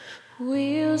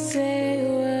We'll say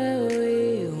what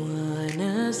we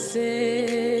wanna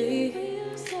say.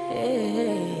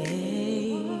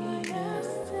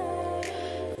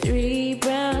 Three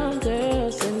brown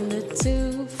girls in the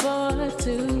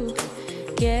 242.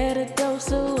 Get a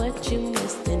dose of what you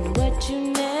missed and what you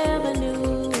never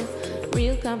knew.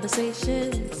 Real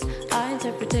conversations, our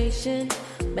interpretation,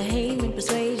 Bahamian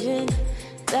persuasion.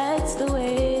 That's the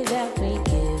way that we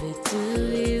give it to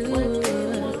you.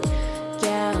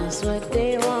 Gals, what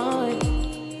they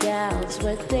want. Gals,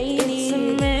 what they need. It's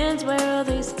a man's world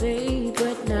they stay,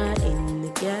 but not in the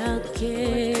gal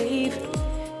cave.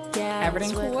 Gals,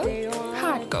 Everything cool?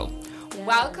 Hot go.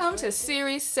 Welcome to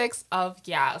Series 6 of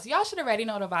Gals. Y'all should already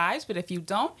know the vibes, but if you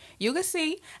don't, you can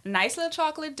see nice little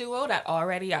chocolate duo that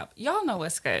already up. Y'all know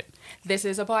what's good. This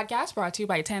is a podcast brought to you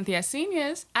by 10th year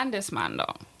seniors and this man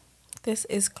though. This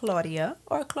is Claudia,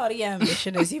 or Claudia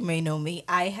Ambition as you may know me.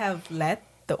 I have let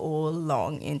the old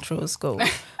long intros go.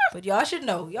 But y'all should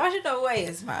know who I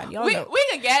is, man. Y'all know. We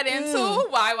can get into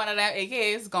why one of them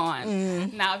AKA is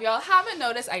gone. Now, if y'all haven't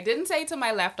noticed, I didn't say to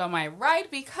my left or my right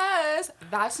because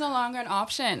that's no longer an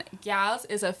option. Gals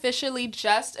is officially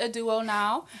just a duo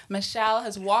now. Michelle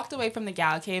has walked away from the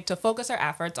Gal Cave to focus her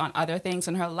efforts on other things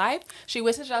in her life. She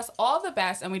wishes us all the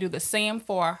best, and we do the same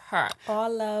for her.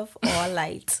 All love, all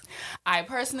light. I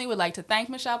personally would like to thank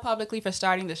Michelle publicly for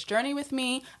starting this journey with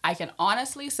me. I can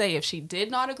honestly say if she did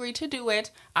not agree to do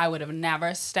it, I would have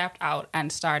never stepped out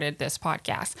and started this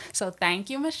podcast. So thank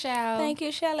you, Michelle. Thank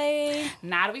you, Shelly.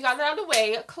 Now that we got that out of the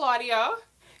way, Claudia,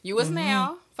 you was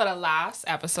now for the last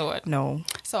episode. No.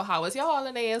 So how was your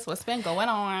holidays? What's been going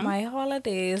on? My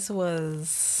holidays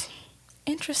was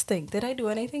interesting. Did I do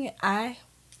anything?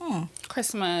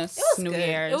 Christmas, It was New good.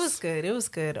 Year's. It was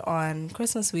good. On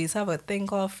Christmas, we used to have a thing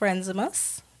called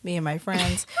Friendsmas. Me and my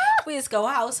friends. We used to go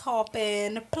house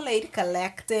hopping, plate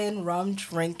collecting, rum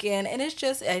drinking. And it's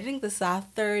just, I think this is our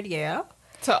third year.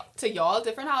 To y'all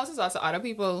different houses or to other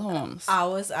people's homes?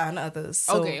 Ours and others.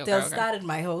 So Okay. they'll start at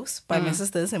my house by my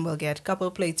sisters, and we'll get a couple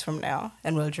of plates from now,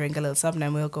 and we'll drink a little something,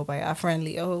 and we'll go by our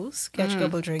friendly host, catch a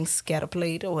couple of drinks, get a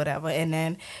plate or whatever, and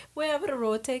then wherever the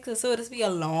road takes us. So it'll be a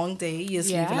long day. You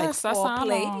just leave like Yes, that 4 sound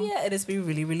plates. long. Yeah, it'll be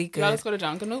really, really good. Y'all just go to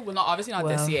Junkanoo? Well, no, obviously not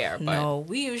this year, but No,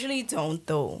 we usually don't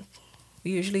though.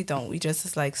 We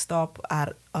just like stop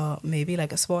at maybe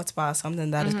like a sports bar or something.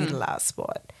 That'll be the last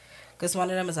spot. Because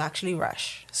one of them is actually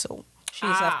Rush. So she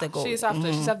just have to go. She's have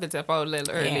to dip out a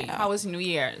little early. Yeah. How was New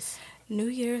Year's? New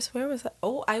Year's, where was I?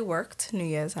 Oh, I worked New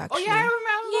Year's Oh actually. yeah, I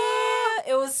remember.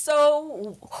 Yeah, it was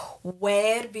so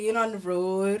weird being on the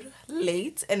road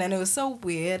late, and then it was so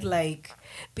weird like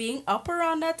being up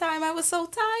around that time. I was so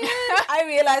tired. I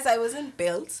realized I wasn't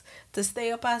built to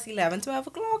stay up past 11, 12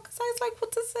 o'clock. So I was like,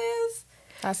 what this is?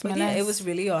 That's But yeah, it was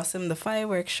really awesome. The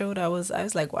fireworks showed. I was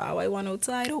like, wow, I want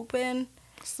outside open.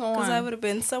 so Because I would have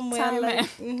been somewhere Time like...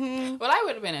 Well, I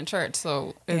would have been in church,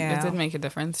 so it did make a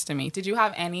difference to me. Did you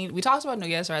have any... We talked about New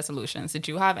Year's resolutions. Did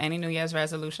you have any New Year's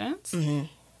resolutions?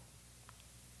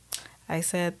 I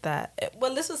said that...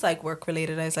 Well, this was like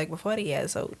work-related. I was like, before the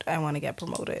year's out, I want to get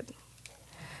promoted.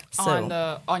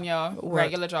 On your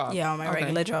regular job? Yeah, on my Okay.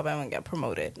 regular job, I want to get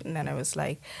promoted. And then I was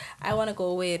like, I want to go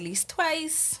away at least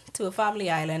twice to a family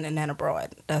island and then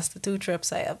abroad. That's the 2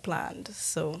 trips I have planned.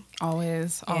 So,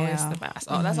 Always Yeah. the best.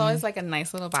 Oh, that's always like a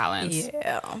nice little balance.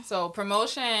 yeah. So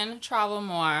promotion, travel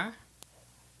more.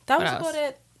 That What was else? about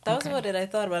it. That was Okay. about it. I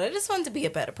thought about it. I just wanted to be a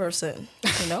better person.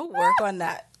 You know, work on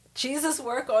that. Jesus,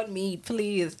 work on me,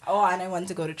 please. Oh, and I want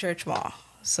to go to church more.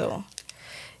 So,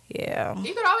 yeah.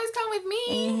 You could always come with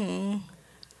me.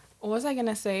 What was I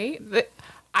gonna say?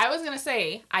 I was gonna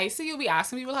say, I see you be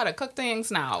asking people how to cook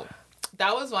things now.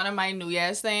 That was one of my New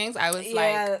Year's things. I was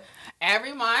like,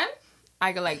 every month,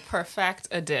 I could like perfect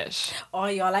a dish. Oh,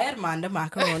 y'all, I had Manda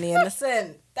macaroni and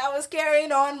listen, that was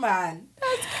carrying on, man.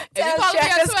 If you Tell follow me on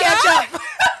Checkers Twitter- Ketchup.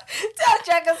 Tell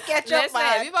Checkers Ketchup, Listen, if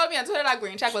man. you follow me on Twitter, that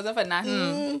green check wasn't for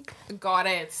nothing. Got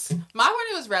it.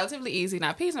 Macaroni was relatively easy.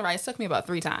 Now, peas and rice took me about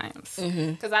 3 times.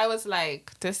 Because I was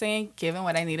like, this ain't giving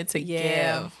what I needed to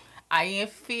give. I ain't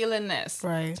feeling this.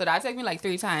 Right. So that took me like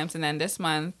 3 times. And then this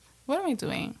month, what am I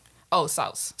doing? Oh,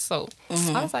 sauce. So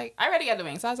I was like, I already got the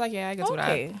wings. So I was like, yeah, I can do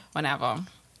that whenever.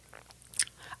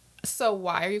 So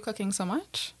why are you cooking so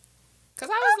much? Because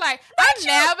I was like, I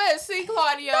never see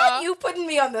Claudia. Not you putting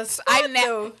me on the spot,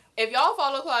 though. If y'all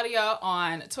follow Claudia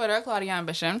on Twitter, Claudia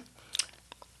Ambition,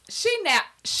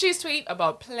 she's tweet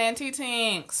about plenty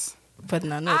things. But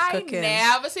none of I cooking.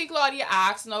 never see Claudia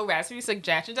ask no recipe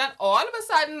suggestions, and all of a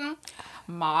sudden,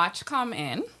 March come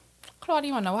in,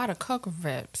 Claudia know how to cook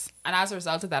ribs. And as a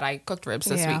result of that, I cooked ribs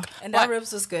this week. And that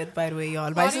ribs was good, by the way,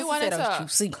 y'all. My sister said it was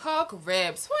juicy. Cook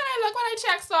ribs. When I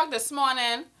checked stock this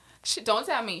morning, don't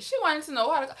tell me. She wanted to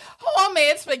know how to cook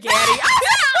homemade spaghetti.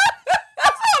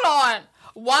 Hold on.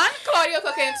 One, Claudia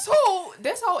cooking. Two,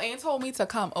 this hoe ain't told me to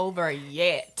come over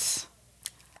yet.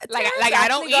 Like I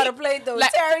don't eat. Got a plate though.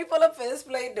 Terry pull up his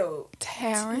plate though.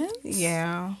 Terrence?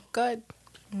 Yeah. Good.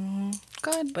 Mm-hmm.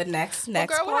 Good. But next girl,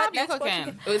 what have you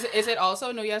cooking? Is it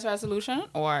also New Year's resolution,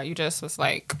 or you just was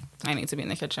like, I need to be in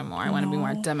the kitchen more. I want to be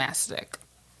more domestic.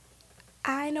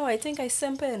 I know. I think I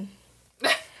simping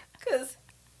because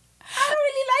I don't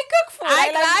really like cook food.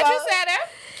 I'm glad you said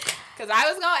it because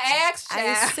I was gonna ask.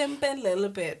 I simping a little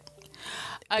bit.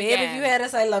 Again, Babe, if you hear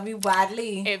this, I love you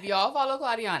badly. If y'all follow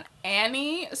Claudia on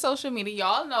any social media,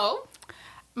 y'all know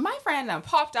my friend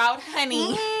popped out,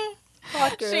 honey.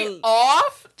 Hot girl.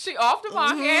 She off the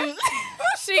market.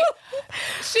 She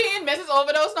ain't Mrs.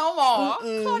 Overdose no more.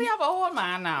 Claudia have a whole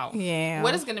man now. Yeah.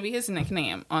 What is gonna be his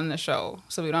nickname on the show?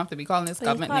 So we don't have to be calling his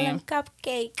government call name. Him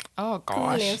Cupcake. Oh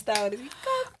gosh. Cupcake.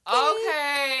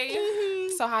 Okay.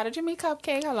 So how did you meet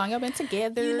Cupcake? How long y'all been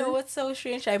together? You know what's so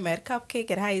strange? I met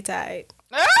Cupcake at High Tide.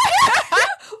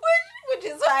 Which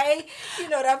is why,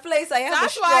 that place I have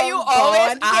That's a strong why you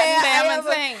always bond.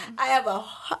 I have a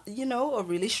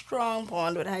really strong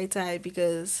bond with High Tide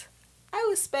because I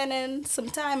was spending some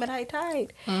time at High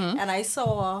Tide and I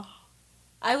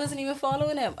wasn't even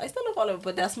following him. I still don't follow him,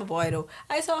 but that's my boy though.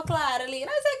 I saw Clarily and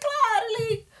I said,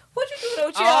 Clarily, what you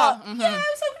doing out here? Yeah, I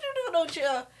was like, what you doing out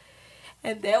here?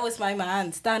 And there was my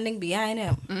man standing behind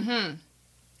him. Mm-hmm.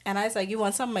 And I was like, you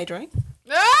want some of my drink?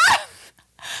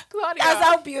 Claudia. That's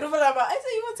how beautiful I'm. I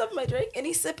said, you want some of my drink? And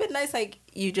he's sipping and I was like,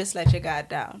 you just let your guard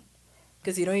down.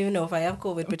 Because you don't even know if I have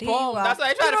COVID. But boom, that's what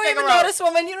I try to figure out. You don't know this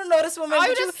woman. You don't know this woman. Oh,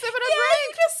 you just sipping a drink?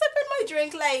 You just sipping my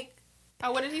drink like.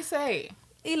 Oh, what did he say?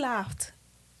 He laughed.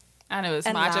 And it was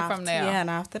magic from there. Yeah, and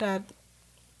after that,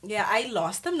 I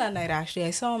lost him that night actually.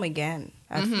 I saw him again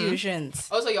at Fusions.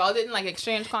 Oh, so y'all didn't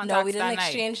exchange contacts? No, we didn't that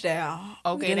exchange night. there.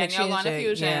 Okay, then y'all going to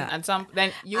Fusion. Yeah. And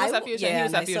then you was at Fusion, he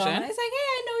was at Fusion. I was like, hey,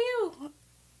 I know you.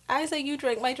 I was like, you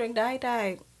drink my drink,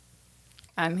 die.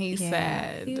 And he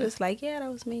said... He was like, yeah, that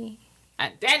was me.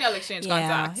 And then y'all exchanged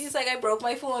contacts. He's like, I broke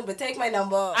my phone, but take my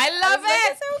number. I love it.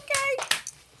 Like, it's okay.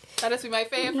 That is my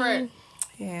favorite.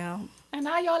 Yeah. And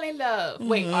now y'all in love.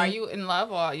 Wait, are you in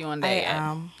love or are you on date? I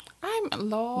am. I'm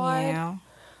Lord. Yeah.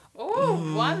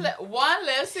 Ooh, one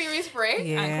little series break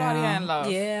Yeah. and Claudia in love.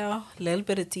 Yeah. A little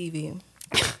bit of TV.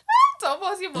 Don't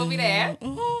post your movie there.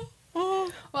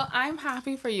 Well, I'm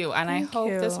happy for you, and I hope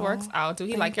this works out. Do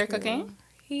he like your cooking?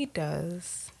 He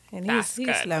does, and That's he's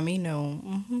good. let me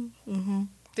know.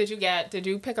 Did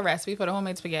you pick a recipe for the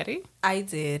homemade spaghetti? I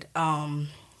did.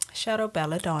 Shout out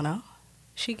Belladonna.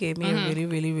 She gave me a really,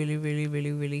 really, really, really,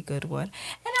 really, really good one.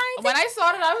 And When I saw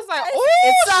it, I was like,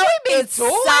 it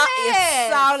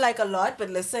sound like a lot, but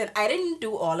listen, I didn't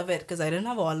do all of it because I didn't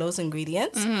have all those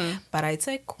ingredients. But I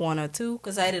took one or two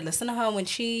because I did listen to her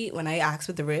when I asked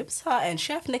with the ribs. Her and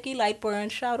Chef Nikki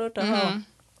Lightburn, shout out to her.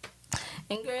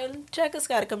 And girl, checkers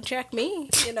gotta come check me.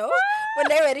 When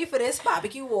they're ready for this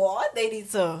barbecue war, they need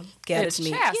to get it's at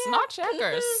me. chefs, not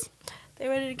checkers. They're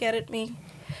ready to get at me.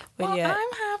 But Well, yeah.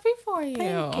 I'm happy for you.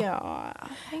 Thank you.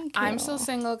 Thank you. I'm still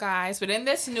single, guys, but in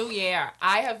this new year,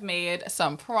 I have made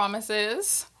some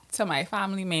promises to my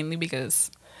family, mainly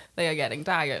because they are getting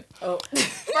tired. Oh.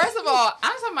 First of all,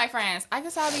 I'm telling my friends, I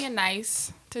can start being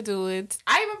nice to dudes.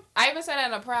 I even said it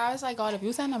in a prayer. I was like, God, if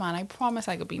you send a man, I promise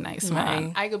I could be nice, man.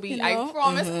 Right. I could be. You I know?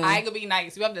 promise I could be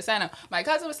nice. You have to send him. My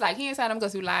cousin was like, he ain't send him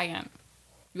because you lying.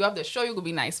 You have to show you could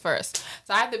be nice first.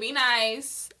 So I have to be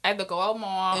nice. I have to go out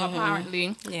more,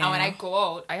 apparently. Yeah. And when I go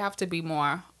out, I have to be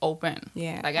more open.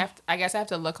 Yeah. Like, I guess I have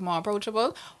to look more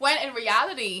approachable. When in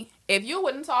reality, if you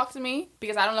wouldn't talk to me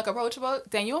because I don't look approachable,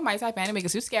 then you are my type anyway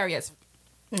because you're scary as...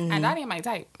 And that ain't my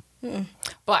type.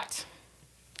 But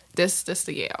this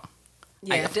the year.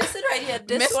 Yeah, this is right here.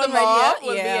 This Miss one them all right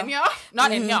will here. be in here.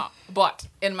 Not in here, but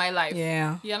in my life.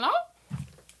 Yeah. You know?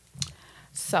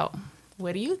 So,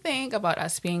 what do you think about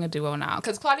us being a duo now?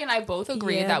 Because Claudia and I both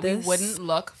agreed that we wouldn't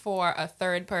look for a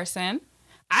third person.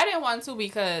 I didn't want to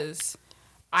because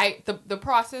the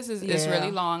process is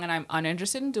really long and I'm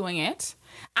uninterested in doing it.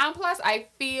 And plus, I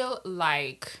feel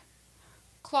like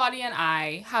Claudia and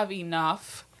I have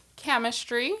enough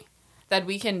chemistry that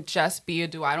we can just be a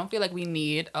duo. I don't feel like we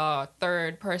need a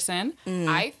third person.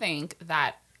 I think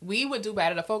that we would do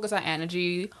better to focus our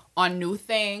energy on new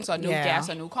things or new guests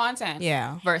or new content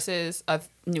versus a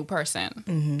new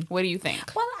person. What do you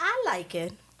think? Well, I like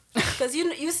it. Because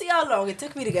you see how long it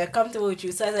took me to get comfortable with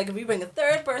you. So it's like if we bring a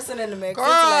third person in the mix, Girl.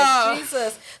 it's like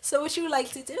Jesus. So what you like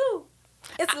to do?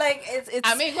 It's like it's.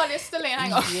 I mean, well, it's still in.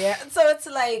 Hang on. Yeah. So it's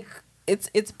like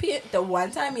the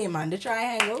one time me and Amanda try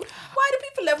hang out. Why do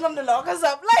people live from the lock us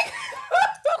up? Like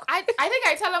I think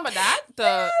I tell him about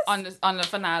that on the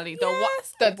finale. The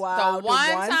Yes. the Wow, one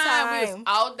time we was time.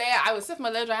 out there, I was sipping my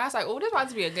little drink. I was like, oh, this about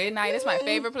to be a good night. This is my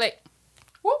favorite place.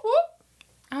 Whoop whoop.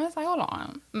 I was like, hold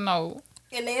on, no.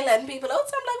 and they letting people out.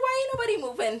 So I'm like, why ain't nobody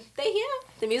moving? They here.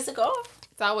 The music off.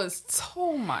 That was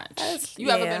too much. That's- You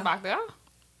ever yeah. been back there?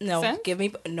 No,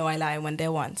 Since? No, I lie. I went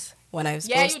there once when I was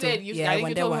Yeah, supposed you to. did. I I think you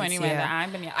went there told me once. when you went there. I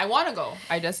ain't been yet. I want to go.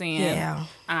 I just ain't. Yeah.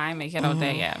 I ain't make it out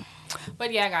there yet.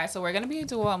 But yeah, guys. So we're gonna be a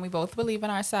duo, and we both believe in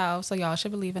ourselves. So y'all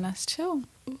should believe in us too.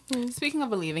 Speaking of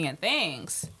believing in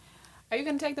things, are you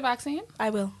gonna take the vaccine? I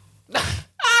will.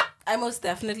 I most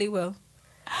definitely will.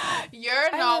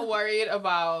 You're not worried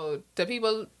about the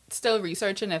people still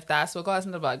researching if that's what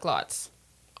causing the blood clots.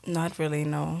 Not really,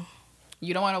 no.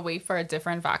 You don't want to wait for a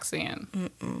different vaccine.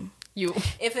 You.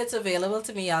 If it's available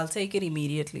to me, I'll take it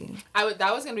immediately.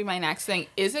 That was gonna be my next thing.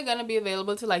 Is it gonna be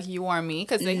available to like you or me?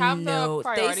 Because they have the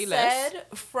priority they list. said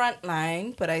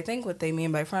frontline, but I think what they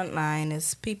mean by frontline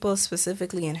is people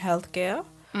specifically in healthcare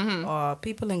or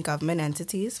people in government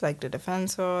entities like the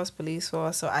defense force, police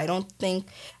force. So I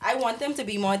want them to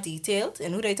be more detailed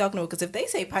in who they talking about. Because if they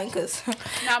say pinkers,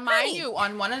 Now, mind you,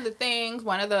 on one of the things,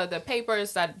 one of the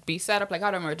papers that be set up, like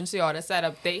how the emergency order set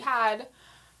up, they had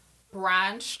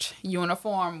branched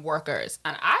uniform workers,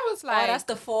 and I was like, that's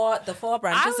the four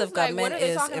branches was of like, government what are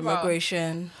they is talking about?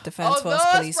 immigration, defense oh, force,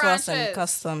 those police force, and branches.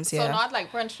 customs. So Yeah. not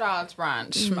like Prince Charles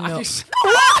branch. No.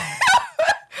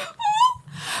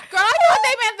 Girl, I thought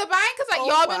they meant the bank because like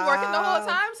y'all been working the whole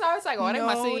time. So I was like, oh, they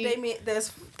must No, see. they mean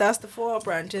that's the four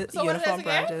branches, So what it is uniform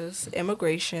again? branches: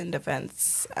 immigration,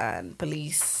 defense, and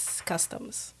police,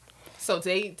 customs. So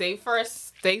they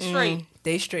straight.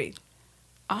 They straight.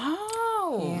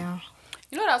 Oh. Yeah.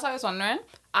 You know what else I was wondering?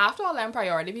 After all them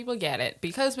priority people get it,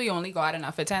 because we only got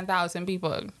enough for 10,000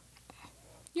 people,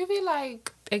 you feel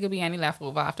like it could be any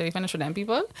leftover after they finish with them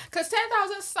people? Because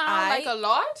 10,000 sound like a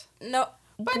lot, No.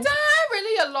 but that ain't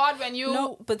really a lot when you...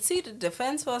 No, but see, the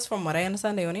defense force, from what I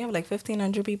understand, they only have like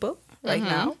 1,500 people right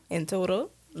now in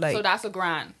total. Like, So that's a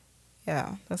grand.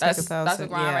 yeah, that's That's like 1,000. that's a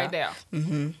grand yeah. right there.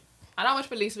 Mm-hmm. And how much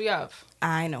police we have?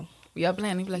 I know. We have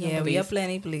plenty police. Yeah, we have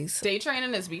plenty police. Day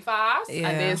training is be fast, Yeah.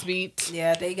 and there's be...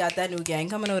 Yeah, they got that new gang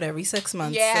coming out every 6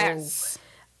 months. Yes. So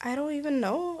I don't even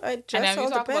know. I just And then all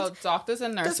we talk depends. about doctors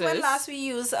and Because nurses. when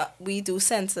last we do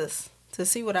census to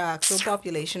see what our actual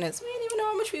population is, we didn't even know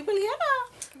how much people here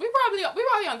now. We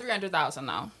probably on 300,000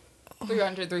 now.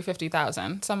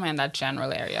 350,000, somewhere in that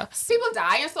general area. People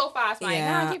dying so fast, man.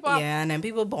 Yeah, Can't keep up. yeah, and then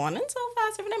people born in so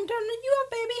fast. Every time you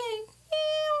have baby,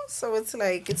 yeah. So it's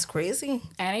like it's crazy.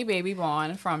 Any baby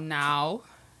born from now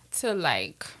to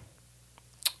like,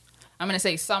 I'm gonna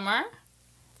say summer,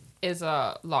 is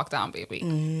a lockdown baby,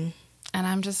 and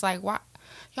I'm just like, what?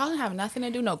 Y'all don't have nothing to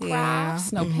do, no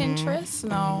crafts, no Pinterest,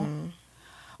 no.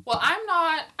 Well,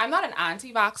 I'm not an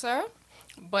anti-vaxxer,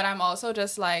 but I'm also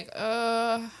just like,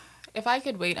 if I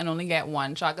could wait and only get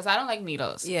one shot, because I don't like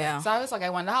needles. Yeah. So I was like, I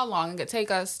wonder how long it could take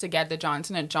us to get the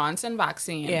Johnson & Johnson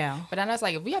vaccine. Yeah. But then I was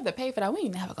like, if we have to pay for that, we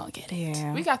ain't never gonna get it.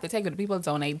 Yeah. We got to take what the people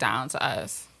donate down to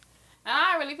us. And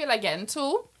I really feel like getting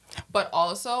two, but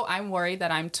also I'm worried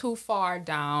that I'm too far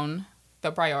down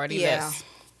the priority Yeah. list.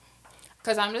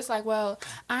 Because I'm just like, well,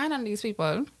 I ain't none of these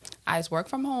people. I just work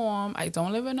from home. I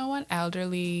don't live with no one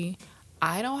elderly.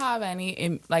 I don't have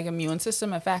any immune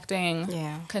system affecting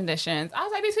conditions. I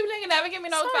was like, these people ain't never give me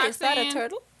no Sorry, vaccine. is that a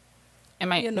turtle? Am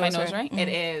my Your nose, nose, right? right? It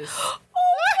is. Oh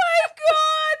my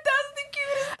god, that's the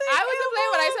cutest thing. I wasn't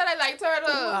playing when I said I like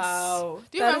turtles. Wow.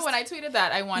 Do you remember when I tweeted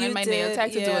that I wanted You my nail did,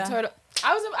 tech to do a yeah. turtle?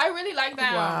 I really like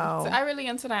them. Wow. So I really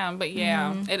into them. But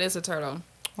yeah, it is a turtle.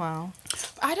 Wow.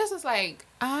 I just was like,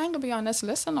 I ain't gonna be on this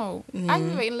list no. I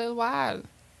can wait a little while.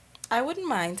 I wouldn't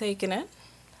mind taking it.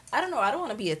 I don't know. I don't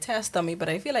want to be a test dummy, but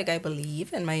I feel like I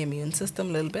believe in my immune system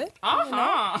a little bit.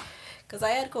 Because I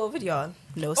had COVID, y'all.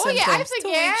 No symptoms. Yeah, I 2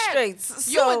 forget. weeks straight.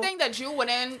 You So, would think that you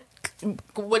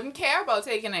wouldn't care about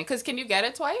taking it. Because can you get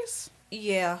it twice?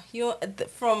 yeah,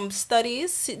 from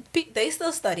studies, they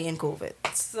still studying COVID.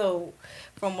 So,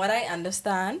 from what I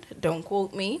understand, don't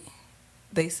quote me,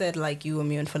 they said like you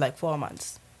immune for like 4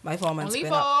 months. My 4 months Only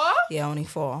been 4? up. Yeah, only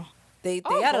 4. They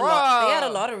Oh, had a lot. They had a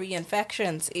bruh. lot of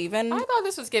reinfections. Even I thought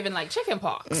this was given like chicken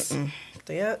pox.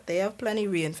 they have plenty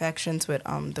reinfections with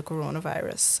the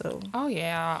coronavirus. So Oh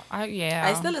yeah,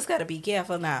 I still just gotta be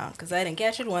careful now because I didn't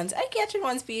catch it once. I catch it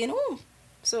once being home.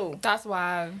 So That's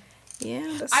why.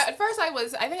 Yeah. At first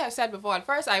I think I've said before, at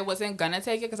first I wasn't gonna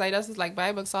take it because I just was like,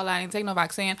 buy books all I didn't take no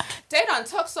vaccine. They done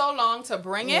took so long to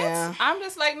bring it. Yeah. I'm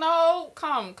just like, no,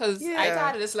 come, because I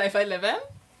tired of this life I live in.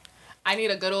 I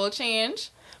need a good old change.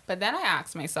 But then I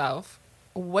asked myself,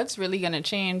 what's really gonna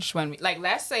change when like,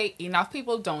 let's say enough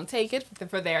people don't take it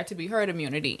for there to be herd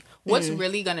immunity. What's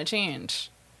really gonna change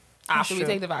after we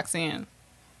take the vaccine?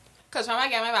 Because when I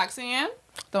get my vaccine,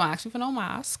 don't ask me for no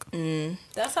mask.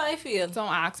 That's how I feel.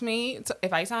 Don't ask me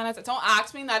if I sign it. Don't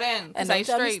ask me nothing. And I don't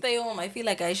tell me straight. stay home. I feel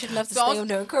like I shouldn't have to Don't- stay home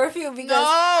during curfew because No.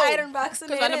 I didn't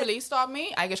vaccinate. Because when the police stop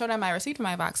me, I can show them my receipt for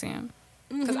my vaccine.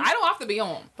 Because I don't have to be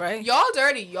home. Right. Y'all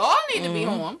dirty. Y'all need to be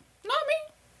home. Not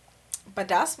me. But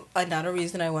that's another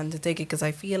reason I wanted to take it, because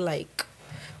I feel like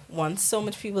once so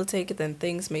much people take it, then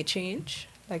things may change.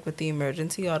 Like with the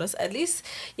emergency orders. At least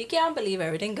you can't believe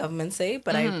everything government say,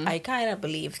 but I kind of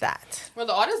believe that. Well,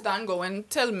 the order's done going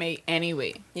till May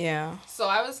anyway. Yeah. So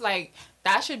I was like,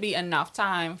 that should be enough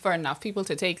time for enough people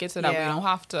to take it so that we Yeah. don't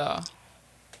have to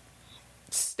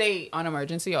stay on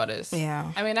emergency orders.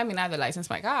 Yeah. I have the license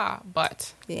my car,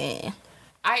 but Yeah.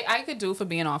 I could do for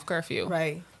being off curfew.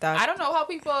 Right. I don't know how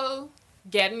people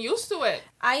getting used to it.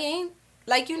 I ain't,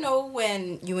 like, you know,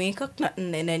 when you ain't cooked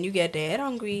nothing and then you get dead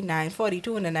hungry,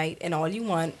 9:42 in the night, and all you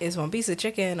want is one piece of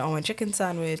chicken or one chicken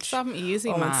sandwich. Something easy,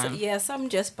 or man. something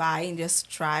just buy and just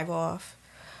drive off.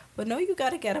 But no, you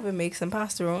gotta get up and make some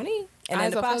pastoroni. And then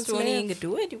As the a first pastoroni ain't slave.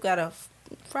 gonna do it. You gotta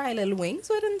fry little wings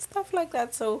with it and stuff like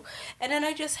that. So, and then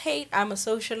I just hate, I'm a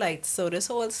socialite, so this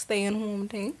whole staying home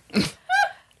thing.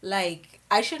 Like,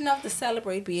 I shouldn't have to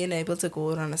celebrate being able to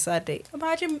go out on a Saturday.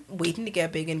 Imagine waiting to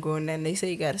get big and grown, and they say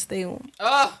you gotta stay home.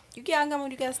 Oh, You can't come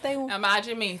when you gotta stay home.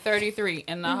 imagine me, 33,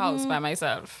 in the house by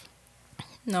myself.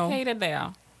 No. Hated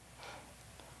there.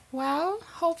 Well,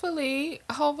 hopefully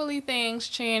things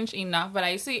change enough. But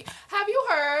I see. Have you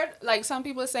heard like some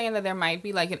people saying that there might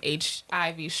be like an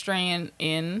HIV strain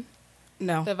in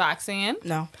No. the vaccine?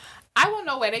 No. I want to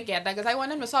know where they get that because I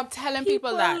want them to stop telling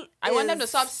people that. I want them to is-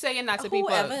 stop saying that to people.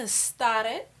 Whoever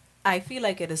started, I feel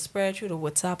like it is spread through the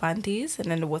WhatsApp aunties,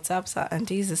 and then the WhatsApp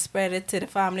aunties is spread it to the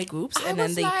family groups, I and then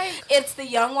was like- it's the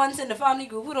young ones in the family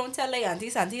group who don't tell their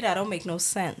aunties. Auntie, that don't make no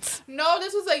sense. No,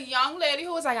 this was a young lady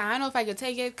who was like, I don't know if I could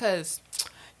take it because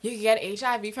you can get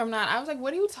HIV from that. I was like,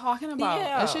 what are you talking about?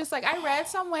 Yeah. And she was like, I read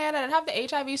somewhere that it have the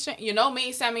HIV strain. You know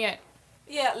me, send me it.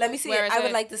 Yeah, let me see Where it. is I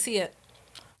would it? like to see it.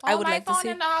 I would my like to phone see.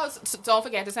 in the house. Don't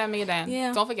forget to send me it then.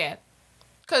 Yeah. Don't forget.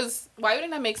 Because why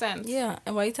wouldn't that make sense? Yeah,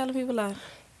 and why you telling people that?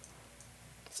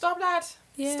 Stop that.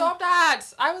 Yeah. Stop that.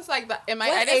 I was like, that. I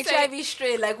What didn't say, HIV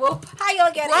strain? Like, well, how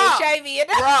y'all get Bruh. HIV? And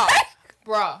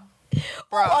bruh.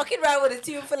 walking around with a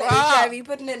tube full of Bruh. HIV,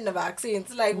 putting it in the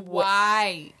vaccines. Like, what?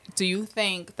 Why do you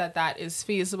think that is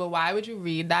feasible? Why would you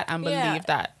read that and believe Yeah.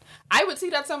 that? I would see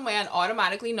that somewhere and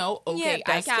automatically know, okay,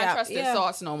 Yeah, I can't yeah, trust this yeah.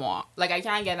 source no more. Like, I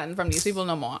can't get nothing from these people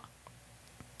no more.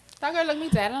 That girl looked me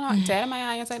dead in my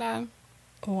eye and said that.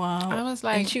 Wow. I was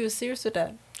like- and she was serious with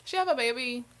that. She have a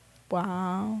baby.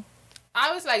 Wow.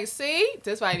 I was like, see,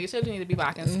 this is why these children need to be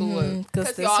back in school. 'cause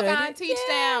Because they y'all started- can't teach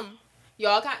Yeah. them.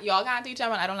 Y'all can't teach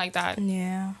them, and I don't like that.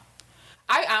 Yeah.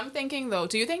 I am thinking though,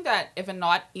 do you think that if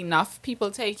not enough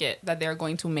people take it, that they're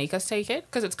going to make us take it?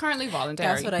 Because it's currently voluntary.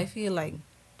 That's what I feel like.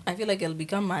 I feel like it'll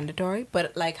become mandatory,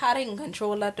 but like how they can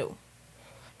control that though?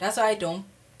 That's why I don't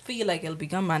feel like it'll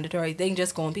become mandatory. They can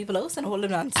just go on people's house and hold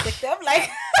them and stick them. Like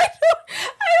I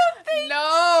don't think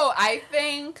No, I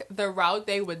think the route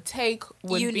they would take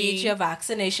would you be need your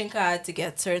vaccination card to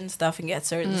get certain stuff and get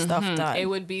certain stuff done. it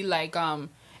would be like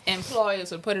employers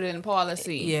would put it in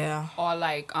policy. Yeah. Or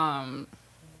like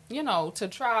to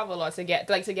travel or to get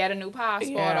a new passport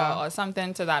Yeah. or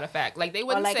something to that effect. Like they Or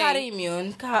wouldn't like say how the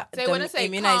immune card, they the wouldn't say,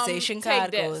 immunization "Come,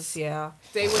 card take goes. this." Yeah.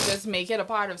 they would just make it a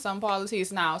part of some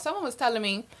policies now. Someone was telling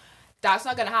me that's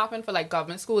not going to happen for like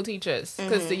government school teachers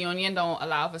because the union don't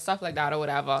allow for stuff like that or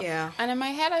whatever. Yeah. And in my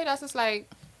head, I just like,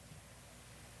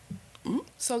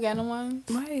 so get no ones.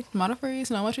 Right. Mother freeze,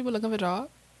 know what people looking for job?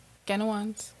 Get no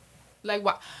ones. Like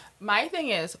what? My thing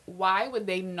is, why would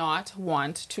they not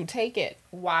want to take it?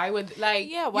 Why would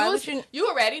Yeah, why would you- You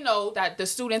already know that the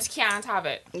students can't have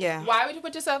it. Yeah. Why would you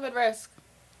put yourself at risk?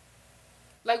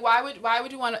 Like why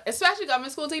would you want to? Especially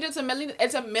government school teachers,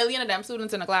 it's a million of them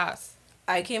students in a class.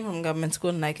 I came from government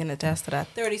school and I can attest to that.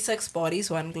 36 bodies,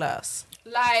 one glass.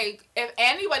 Like if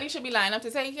anybody should be lining up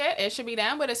to take it, it should be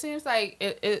them. But it seems like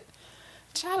it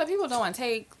child, if people don't want to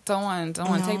take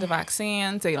the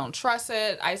vaccines, they don't trust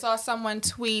it. I saw someone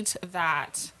tweet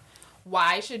that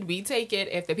why should we take it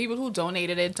if the people who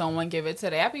donated it don't want to give it to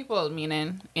their people,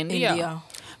 meaning India.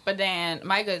 But then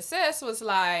my good sis was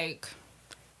like,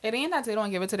 it ain't that they don't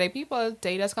give it to their people.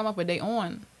 They just come up with their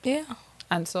own. Yeah.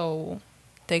 And so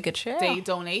They could share. they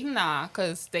donate now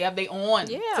because they have their own.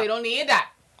 Yeah. So they don't need that.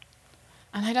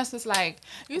 And I just was like,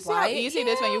 you see how easy it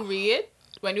is when you read,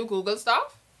 when you Google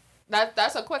stuff?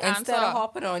 That's a quick Instead answer. of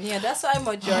hopping on. Yeah, that's why I'm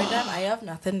a Jordan. I have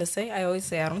nothing to say. I always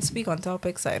say I don't speak on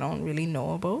topics I don't really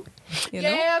know about. You know?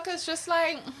 Yeah, because just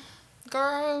like,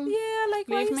 girl, Yeah, like,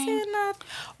 why leave you me. saying that?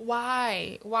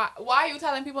 why are you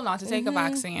telling people not to take a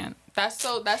vaccine? That's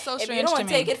so If strange you don't to want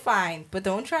me. to take it, fine. But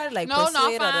don't try to, like, No, not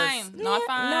persuade fine. others. Not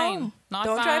fine. No. Not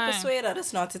don't try to fine. persuade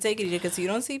others not to take it either because you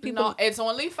don't see people. No, it's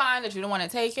only fine that you don't want to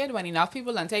take it when enough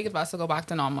people don't take it for us to go back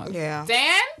to normal. Yeah.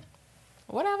 Then,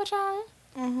 whatever, child.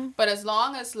 Mm-hmm. But as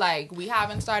long as, like, we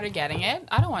haven't started getting it,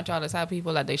 I don't want y'all to tell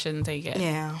people that they shouldn't take it.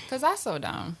 Yeah. Because that's so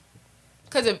dumb.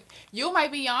 Because if you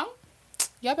might be young,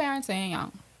 your parents ain't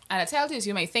young. And it tells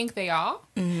you may think they are.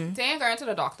 Mm-hmm. They ain't going to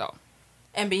the doctor.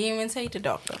 And being even take the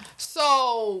doctor.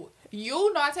 So,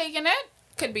 you not taking it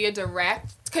could be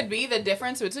the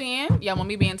difference between your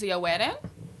mommy being to your wedding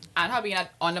and her being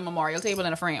on the memorial table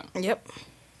in a frame. Yep.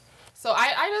 So,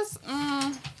 I just,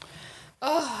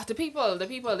 the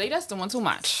people, they just doing too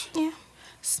much. Yeah.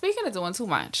 Speaking of doing too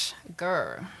much,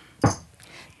 girl,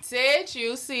 did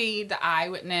you see the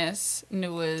Eyewitness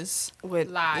News With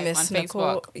live Miss on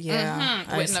Nicole. Facebook? Yeah.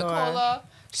 I With saw her. Nicola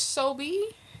Sobey.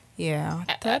 Yeah.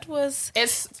 That was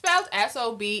It's spelled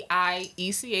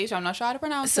Sobiech. I'm not sure how to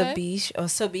pronounce it. Sabish or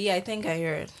Sabi, I think I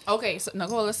heard. Okay, so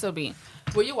Nicola Sobey.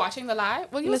 Were you watching the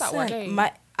live? Well, you was at work. Listen,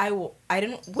 I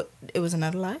didn't. It was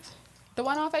another live. The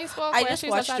one on Facebook? I where just she's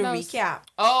watched the upside down? recap.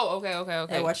 Oh,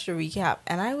 okay. I watched the recap,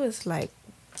 and I was like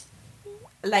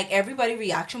everybody's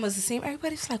reaction was the same.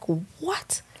 Everybody's like,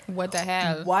 "What? What the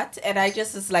hell? What?" And I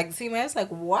just was like, "See, man, I was like,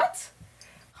 what?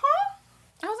 Huh?"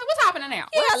 I was like, what's happening now?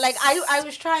 Yeah, like I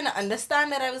was trying to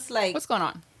understand that. I was like, What's going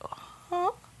on?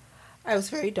 huh? I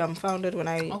was very dumbfounded when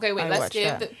I. Okay, wait, I let's watched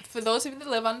give, that. for those of you that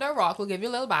live under a rock, we'll give you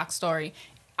a little backstory.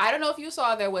 I don't know if you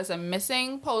saw, there was a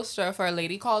missing poster for a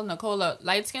lady called Nicola,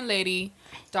 light-skinned lady,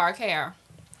 dark hair.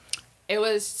 It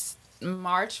was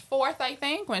March 4th, I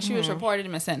think, when she was reported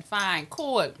missing. Fine,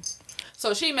 cool.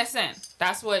 So she missing.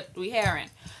 That's what we hearing.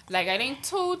 Like, I think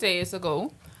 2 days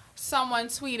ago, someone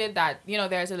tweeted that,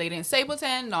 there's a lady in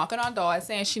Stapleton knocking on doors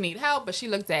saying she need help, but she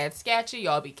looked dead sketchy.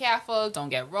 Y'all be careful. Don't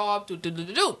get robbed.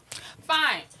 Do.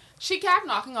 Fine. She kept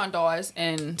knocking on doors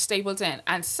in Stapleton,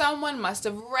 and someone must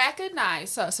have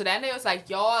recognized her. So then they was like,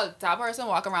 y'all, that person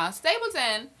walking around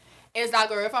Stapleton is that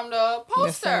girl from the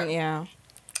poster. Yeah.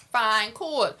 Fine,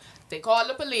 cool. They call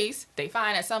the police. They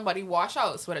find that somebody wash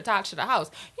house was attached to the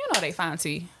house. You know they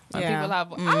fancy when Yeah. people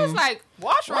have... I was like,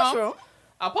 washroom?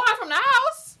 Apart from the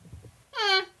house?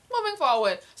 Moving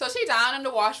forward. So she down in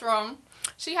the washroom.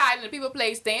 She hiding in the people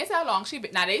place. They ain't how long she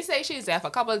been. Now, they say she's there for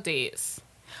a couple of days.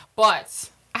 But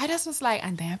I just was like,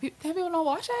 and damn people don't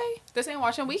wash, eh? This ain't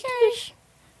washing weekend.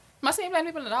 Must ain't plenty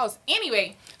people in the house.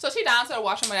 Anyway, so she down to the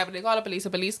washroom, whatever. They call the police.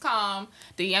 The police come.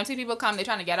 The EMT people come. They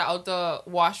trying to get her out the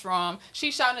washroom.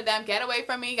 She shouting at them, get away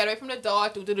from me. Get away from the door.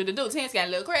 Do. Things getting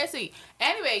a little crazy.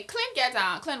 Anyway,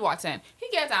 Clint Watson. He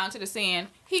gets down to the scene.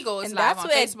 He goes And live that's on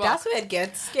where Facebook. that's where it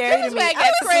gets scary This to is me. where it I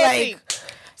gets was crazy. like,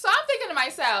 So I'm thinking to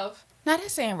myself, now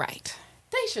this ain't right.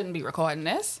 They shouldn't be recording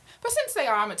this. But since they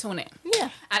are, I'm going to tune in. yeah.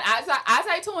 And as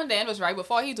I tuned in, was right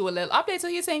before he do a little update. So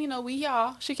he's saying, we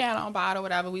here. She can't on board or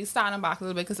whatever. We starting back a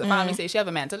little bit because the family say she have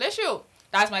a mental issue.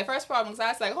 That's my first problem. So I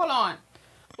was like, hold on.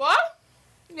 What?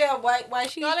 Yeah, why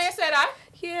she... Y'all ain't say that?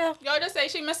 Yeah, Y'all just say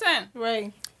she missing.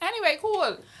 right. Anyway,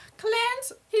 cool.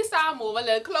 Clint, he started moving a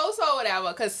little closer or whatever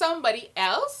because somebody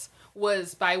else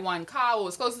was by one car or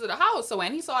was closer to the house. So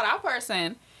when he saw that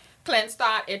person, Clint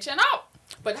started itching up.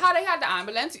 But how they had the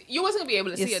ambulance, you wasn't going to be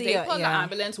able to see it. They pulled the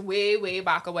ambulance way, way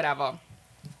back or whatever.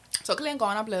 So Clint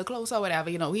going up a little closer or whatever,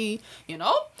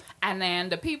 And then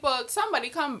the people, somebody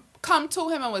come to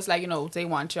him and was like, they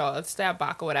want y'all to step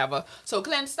back or whatever. So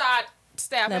Clint started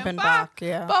stepping back.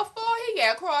 Yeah. Before he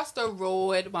get across the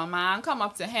road, my man come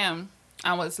up to him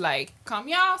and was like, come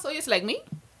y'all. So he's like, me?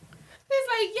 He's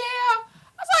like, yeah.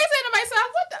 So I said to myself,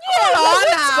 what the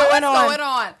what's going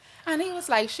on? And he was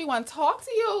like, she want to talk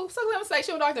to you. So Clint was like,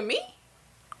 she want to talk to me?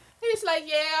 He's like,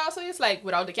 yeah. So he's like,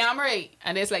 without the camera.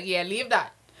 And it's like, yeah, leave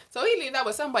that. So he leave that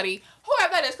with somebody.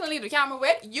 Whoever that is going to leave the camera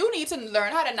with, you need to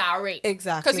learn how to narrate.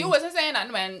 Exactly. Because you wasn't saying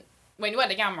that when you had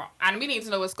the camera. And we need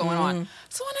to know what's going on.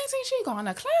 So when I see she going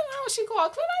to Clint, how she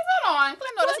called Clint? I said, hold on.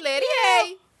 Clint know this lady. Hey.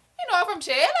 You know her from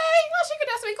Chile. How she could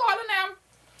just be calling them?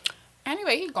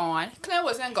 Anyway, he gone. Clint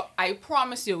wasn't gone. I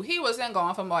promise you, he wasn't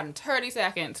gone for more than 30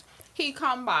 seconds. He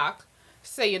come back,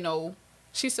 say,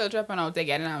 she's still dripping out. They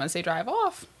get in and say drive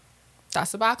off.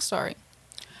 That's the backstory.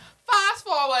 Fast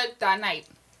forward that night.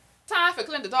 time for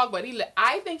Clint to talk, but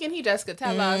I thinking he just could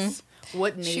tell us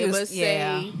what neighbors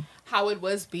say, how it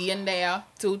was being there,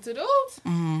 toot.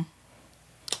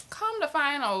 Come to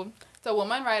find out, the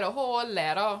woman write a whole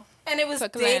letter. And it was to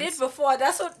dated Clint. before.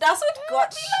 That's what got me.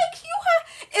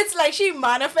 Like it's like she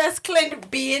manifests Clint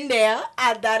being there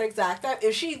at that exact time.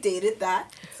 If she dated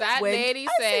that, That lady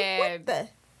said,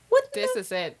 "What? this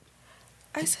is it."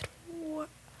 I said, "What?"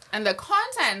 And the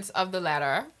contents of the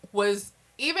letter was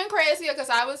even crazier because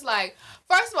I was like,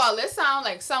 first of all, this sound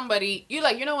like somebody you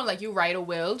know when like you write a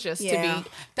will just to be.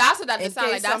 That's what that In sound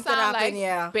like. case That something sound happen,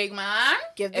 like big man.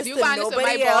 Give If this you to find this in my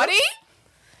nobody else. body,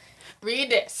 read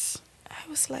this. I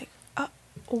was like,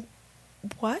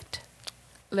 what?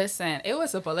 Listen, it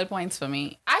was the bullet points for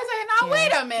me. I said, now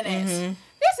wait a minute.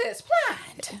 This is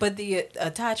planned. But the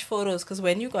attached photos, because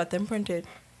when you got them printed,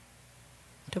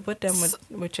 to put them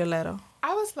with your letter.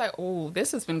 I was like, oh,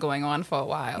 this has been going on for a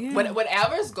while. Yeah.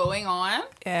 Whatever's going on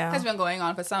Yeah. has been going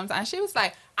on for some time. She was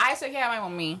like, I take care of my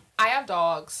mommy. I have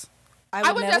dogs.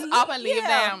 I would never just up and leave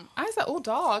yeah. them. I was like, oh,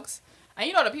 dogs. And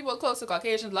you know, the people close to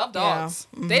Caucasians love dogs.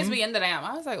 Yeah. They be into them.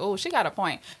 I was like, oh, she got a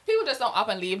point. People just don't up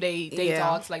and leave they Yeah.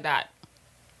 dogs like that.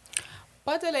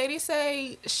 But the lady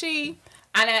say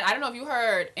and then I don't know if you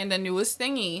heard in the newest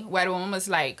thingy where the woman was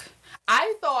like,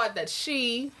 I thought that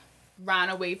she ran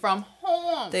away from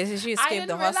home. They said she I escaped didn't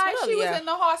the realize hospital. she yeah. was in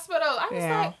the hospital. I was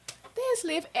Yeah. like, they just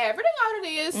leave everything out of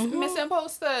these missing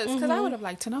posters. Because I would have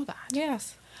liked to know that.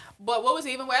 Yes. But what was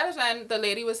even worse than the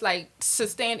lady was like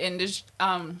sustained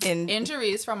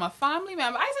injuries from a family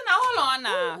member. I said, now hold on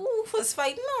now. Ooh, was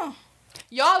fighting no.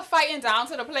 Y'all fighting down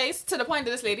to the place to the point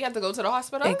that this lady had to go to the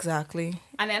hospital Exactly.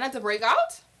 and then had to break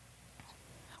out?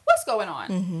 What's going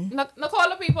on? Nicole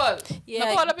the people. Yeah,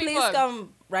 Nicole the please people.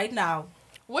 come right now.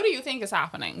 What do you think is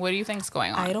happening? What do you think is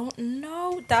going on? I don't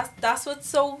know. That's what's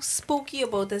so spooky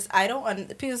about this. I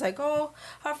don't. People's like, oh,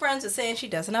 her friends are saying she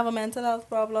doesn't have a mental health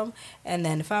problem, and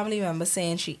then the family member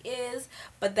saying she is.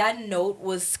 But that note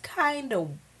was kind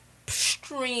of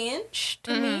strange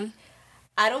to me.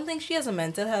 I don't think she has a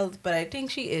mental health, but I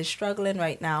think she is struggling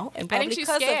right now, and I probably think she's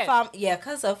because scared.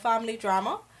 because of family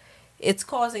drama, it's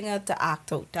causing her to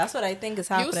act out. That's what I think is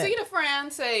happening. You see the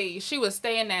friend say she was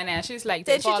staying there and she's like,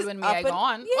 they Then she just following me, up I and-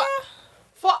 gone. Yeah.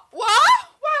 What?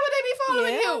 Why would they be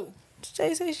following Yeah. you?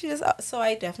 They say she just. So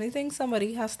I definitely think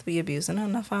somebody has to be abusing her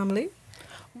in the family.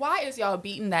 Why is y'all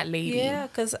beating that lady? Yeah,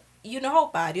 because you know how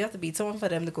bad you have to beat someone for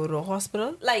them to go to the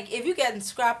hospital. Like, if you get in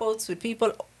scrap outs with people,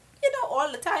 you know,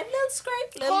 all the time, little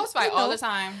scrape, little... Close fight you know, all the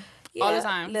time. yeah, all the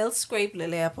time. Little scrape,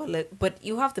 little apple, but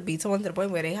you have to beat someone to the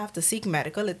point where they have to seek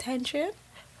medical attention.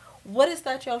 What is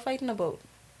that y'all fighting about?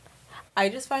 I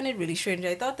just find it really strange.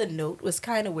 I thought the note was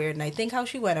kind of weird, and I think how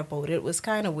she went about it was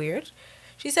kind of weird.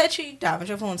 She said she damaged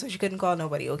her phone so she couldn't call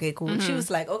nobody. Okay, cool. She was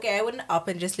like, okay, I wouldn't up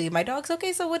and just leave my dogs.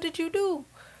 Okay, so what did you do?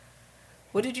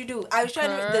 What did you do? I was trying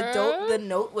to... The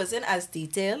note wasn't as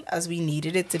detailed as we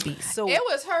needed it to be. So It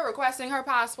was her requesting her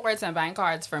passports and bank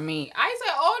cards for me. I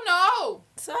said, oh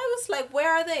So I was like,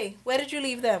 where are they? Where did you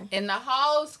leave them? no. In the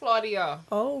house, Claudia.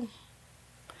 Oh.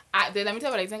 Let me tell you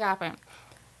what I think happened.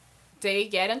 They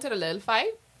get into the little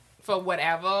fight for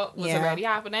whatever was Yeah. already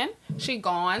happening. She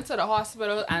gone to the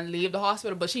hospital and leave the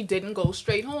hospital, but she didn't go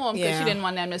straight home because Yeah. she didn't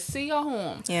want them to see her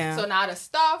home. Yeah. So now the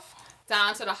stuff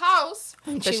down to the house,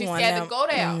 And but she she's want scared them- to go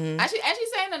there. Mhm. And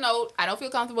she's saying in the note, I don't feel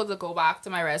comfortable to go back to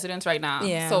my residence right now.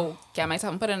 Yeah. So get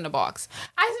myself and put it in the box.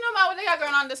 I said, no matter what they got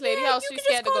going on in this lady house, you she's can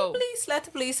scared just to call go. police. Let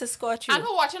the police escort you. And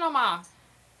who watching her ma?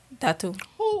 That too.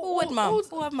 Who with mom? Who's,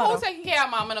 Who with mother? who's taking care of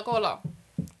mom and Nicola?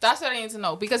 That's what I need to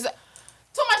know because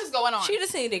too much is going on. She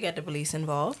just need to get the police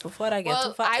involved before I get too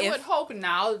Well, far. I would hope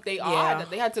now that they are Yeah. that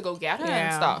they had to go get her and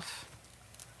Yeah. stuff.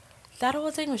 That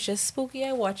whole thing was just spooky.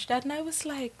 I watched that and I was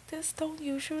like, this don't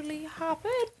usually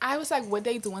happen. I was like, what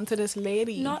they doing to this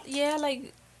lady?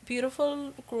 Like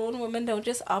beautiful grown women don't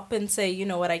just up and say, you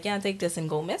know what, I can't take this and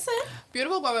go missing.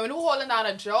 Beautiful women who holding down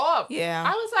a job. Yeah.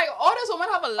 I was like, oh, this woman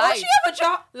have a life. Oh, she have a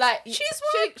job. like She's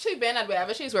she been at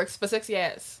wherever she's worked for 6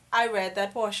 years. I read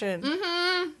that portion.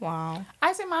 Mm-hmm. Wow.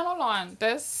 I say, man, hold on.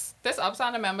 This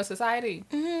upside down member society.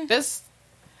 Mm-hmm. This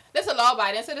a law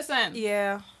abiding citizen.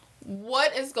 Yeah.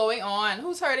 What is going on?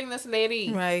 Who's hurting this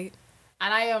lady? Right.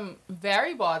 And I am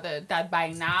very bothered that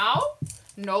by now,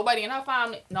 nobody in her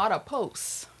family, not a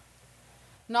post,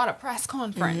 not a press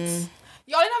conference.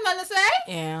 Y'all didn't have nothing to say?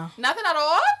 Yeah. Nothing at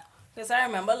all? Because I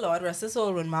remember Lord rest his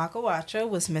soul when Marco Watcher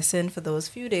was missing for those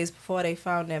few days before they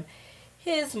found him.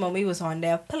 His mommy was on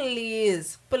there,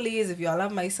 please, if y'all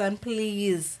have my son,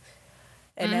 please.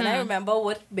 And then I remember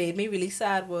what made me really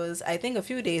sad was, I think a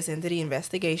few days into the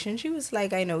investigation, she was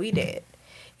like, I know he dead.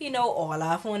 he know all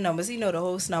our phone numbers. He know the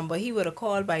host number. He would have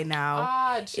called by now.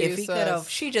 Ah, If he Jesus. could have.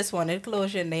 She just wanted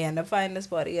closure and they ended up finding this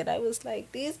body. And I was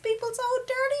like, these people so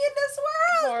dirty in this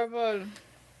world. Horrible.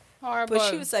 Horrible. But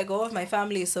she was like, oh, my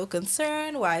family is so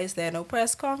concerned. Why is there no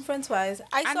press conference? Why is...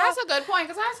 and that's a good point,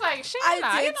 because I was like, shit,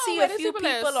 I you did know see where a these few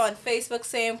people is. on Facebook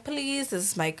saying, please, this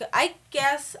is my... I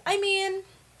guess, I mean,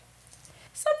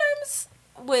 sometimes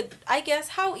I guess,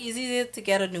 how easy is it to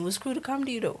get a news crew to come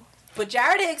to you, though? But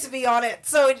Jared Hicks be on it,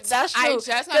 so that's true. I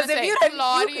just want to say,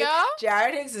 Claudia,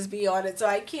 Jared Hicks is be on it, so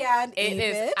I can't it even.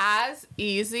 is as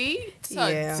easy to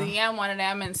DM one of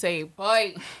them and say,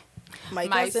 boy, my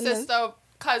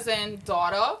cousin,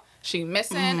 daughter, she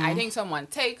missing. I think someone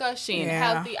take her. She ain't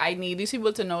healthy. I need these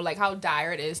people to know like how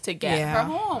dire it is to get her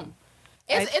home.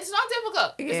 It's not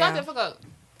difficult. It's not difficult.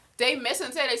 They miss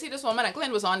and say they see this woman and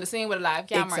Clint was on the scene with a live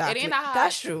camera. Exactly. It ain't hard.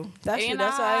 That's true. That's true.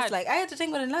 That's why I was hard. like, I had to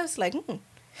think about it. And I was like,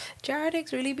 Jared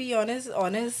Hicks really be honest. All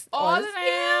of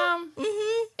them.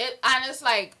 And it's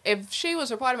like, if she was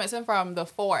reported missing from the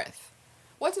 4th,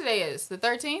 what today is? The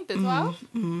 13th? The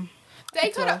 12th? They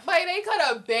could have, but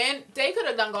they could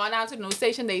have done gone down to the news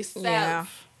station themselves. Yeah.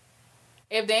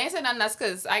 If they ain't said nothing, that's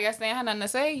because I guess they ain't had nothing to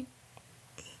say.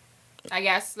 I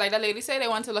guess, like the lady said, they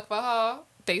want to look for her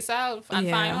themselves and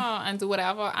find her and do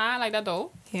whatever. I like that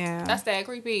though. Yeah. That's that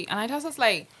creepy. And I just was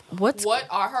like, what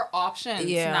are her options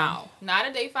now? Now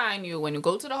that they find you, when you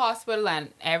go to the hospital and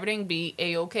everything be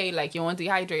A-okay, like you weren't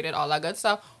dehydrated, all that good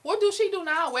stuff, what do she do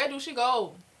now? Where do she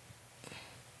go?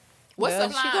 What's the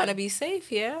plan? She gonna be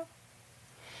safe, yeah.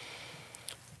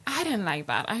 I didn't like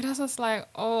that. I just was like,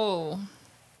 oh,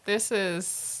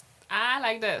 I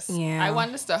like this. Yeah. I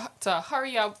want this to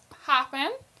hurry up,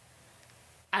 happen,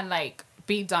 and like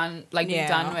be done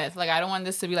with. Like I don't want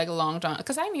this to be like a long drawn,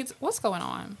 because what's going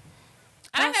on?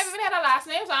 I never even had a last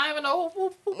name, so I don't even know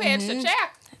who paid to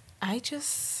check. I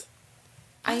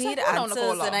need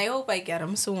answers, and I hope I get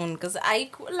them soon. Because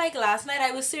like last night,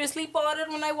 I was seriously bothered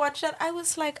when I watched that. I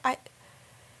was like,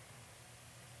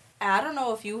 I don't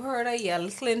know if you heard her yell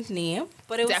Clint's name,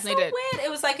 but it was definitely so weird.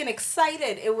 It was like an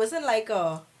excited. It wasn't like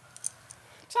a...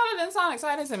 Charlotte didn't sound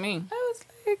excited to me. I was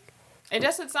like... It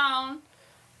just did sound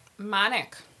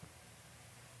manic.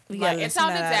 Yeah, like, it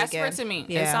sounded desperate to me.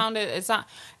 Yeah.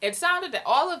 It sounded that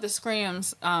all of the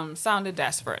screams sounded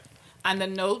desperate. And the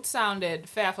note sounded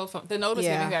fearful. The note was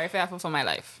giving very fearful for my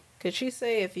life. Could she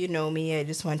say, if you know me, I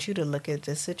just want you to look at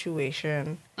this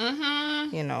situation,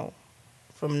 you know,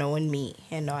 from knowing me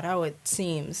and not how it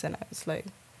seems. And I was like...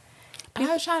 I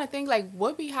was trying to think, like,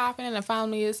 what be happening in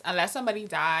families unless somebody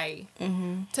die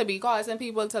to be causing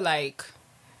people to, like,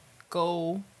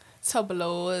 go to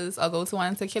blows or go to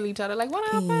one to kill each other. Like, what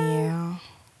happened? Yeah.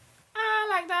 I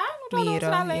like that.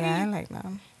 I like that.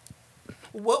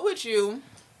 What would you...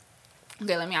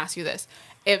 Okay, let me ask you this.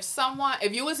 If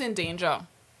you was in danger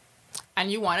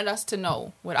and you wanted us to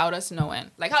know without us knowing,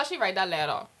 like how she write that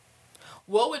letter,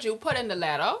 what would you put in the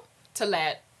letter to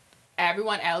let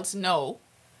everyone else know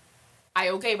I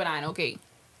okay, but I ain't okay?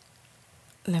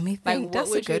 Let me think. Like,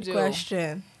 that's a good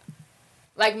question.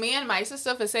 Like me and my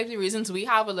sister, for safety reasons, we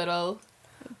have a little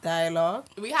dialogue.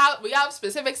 We have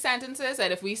specific sentences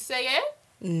that if we say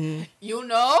it, you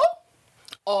know,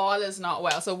 all is not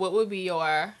well. So what would be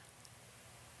your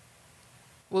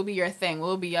thing? What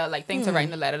would be your thing to write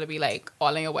in the letter to be like,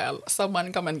 all ain't well,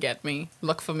 someone come and get me,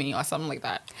 look for me, or something like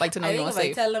that? Like to know you're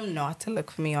safe. I tell them not to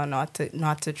look for me or not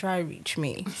to try reach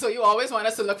me. So you always want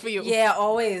us to look for you? Yeah,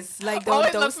 always. Like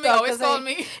don't look for me, always call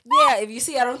me. Yeah, if you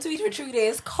see I don't tweet for 3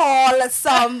 days, call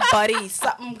somebody.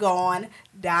 Something gone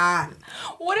down.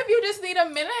 What if you just need a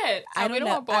minute? I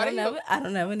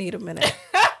don't ever need a minute.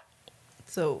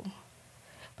 So,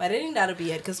 but I think that'll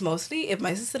be it. Because mostly, if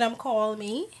my sister them call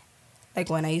me, like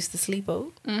when I used to sleep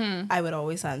out, I would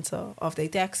always answer. Or if they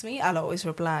text me, I'll always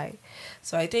reply.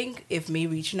 So I think if me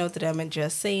reaching out to them and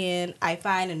just saying I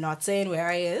fine and not saying where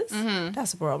I is,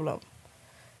 that's a problem.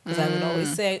 Because I would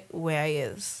always say where I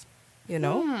is, you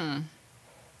know?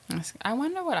 I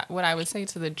wonder what I would say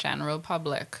to the general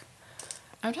public.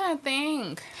 I'm trying to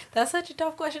think. That's such a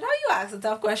tough question. How you ask a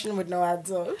tough question with no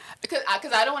answer? Because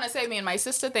I don't want to say me and my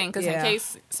sister thing. Because in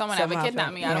case someone ever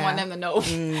kidnapped me, I don't want them to know.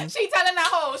 She telling that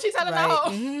hoe. She telling that hoe.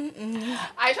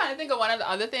 I trying to think of one of the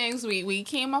other things we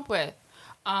came up with.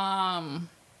 How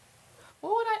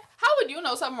would you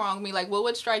know something wrong with me? Like, what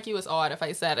would strike you as odd if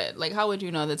I said it? Like, how would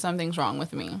you know that something's wrong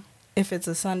with me? If it's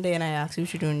a Sunday and I ask you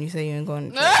what you're doing, you say you ain't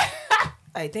going to church.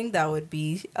 I think that would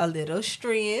be a little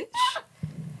strange.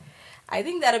 I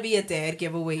think that'll be a dead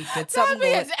giveaway.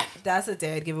 That's a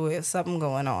dead giveaway of something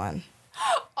going on.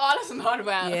 All is not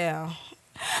well. Yeah.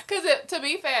 Because to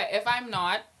be fair, if I'm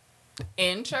not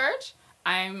in church,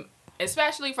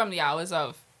 especially from the hours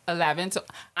of 11 to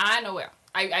I know where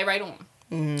I ride home.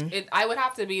 I would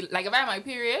have to be like if I have my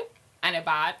period and it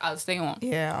bad, I'll stay home.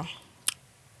 Yeah.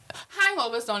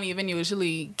 Hangovers don't even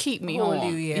usually keep me Hold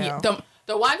home. you, yeah.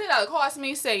 The one thing that'll cause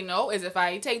me say no is if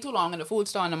I take too long in the food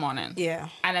store in the morning. Yeah.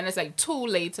 And then it's like too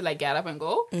late to like get up and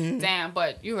go. Damn,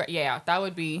 but that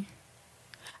would be.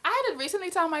 I had to recently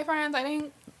tell my friends, I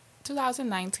think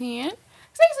 2019. Cause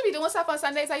I used to be doing stuff on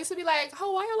Sundays. I used to be like,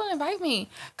 oh, why y'all don't invite me?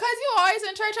 Cause you always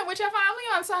in church and with your family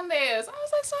on Sundays. I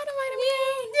was like, start inviting me.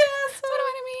 Yeah. Start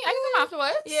inviting me. I can come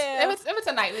afterwards. Yeah. If it's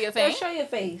a nightly thing. Show your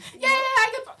face. Yeah,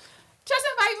 I could just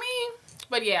invite me.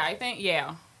 But yeah, I think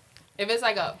if it's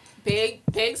like a big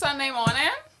Sunday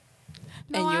morning,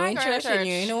 no, And you I in ain't going to church and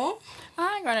you ain't know?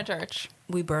 I ain't going to church.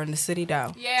 We burn the city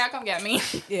down. Yeah, come get me.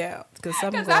 Yeah, because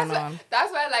something's That's going on.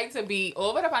 that's why I like to be.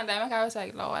 Over the pandemic, I was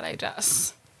like, Lord, I want to go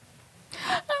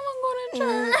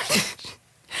to church.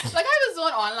 Like I was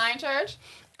doing online church,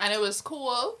 and it was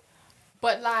cool.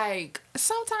 But like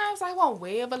sometimes I won't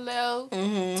wave a little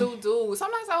to do.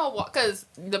 Sometimes I won't walk because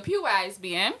the pew where I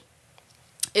be in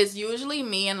is usually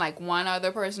me and like one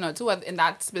other person or two in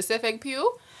that specific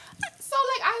pew. So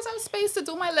like I have space to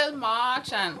do my little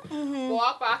march and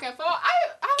walk back and forth.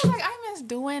 I was like, I miss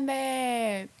doing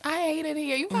that. I hate it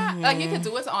here. You can like you can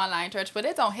do it to online church, but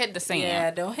it don't hit the same. Yeah,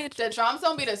 don't hit. The drums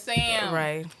don't be the same.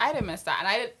 Right. I didn't miss that,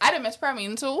 and I didn't miss prayer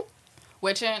meeting too,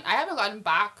 which I haven't gotten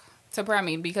back to prayer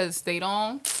meeting because they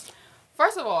don't.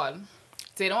 First of all,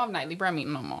 they don't have nightly prayer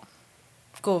meeting no more.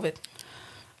 COVID.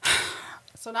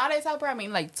 So nowadays I prayer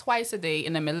meeting like twice a day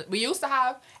in the middle. We used to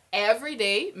have every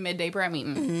day midday prayer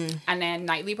meeting and then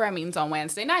nightly prayer meetings on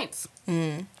Wednesday nights.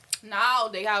 Now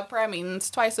they have prayer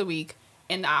meetings twice a week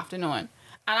in the afternoon, and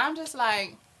I'm just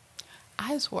like, I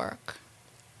just work.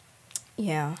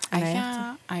 Yeah. I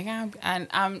can't,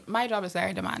 and my job is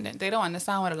very demanding. They don't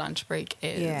understand what a lunch break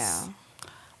is. Yeah.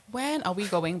 When are we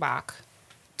going back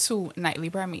to nightly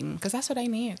prayer meeting? Because that's what I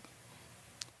need.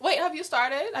 Wait, have you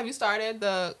started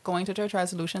the going to church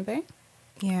resolution thing?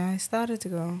 Yeah, I started to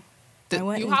go.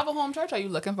 You have a home church or are you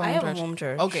looking for I home have church? a home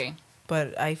church. Okay.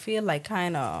 But I feel like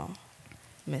kind of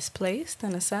misplaced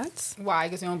in a sense. Why?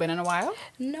 Because you haven't been in a while?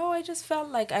 No, I just felt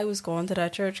like I was going to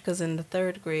that church because in the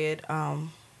 3rd grade,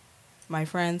 my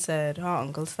friend said, "Oh,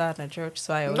 Uncle's starting a church,"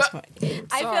 so I always went.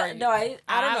 I don't know. I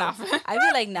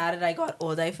feel like now that I got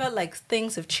older, I felt like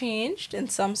things have changed in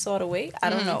some sort of way. I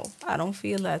don't know. I don't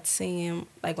feel that same.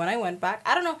 Like when I went back,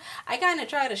 I don't know. I kind of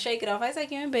tried to shake it off. I was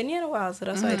like, "You haven't been here in a while," so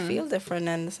that's why I feel different.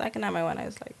 And the second time I went, I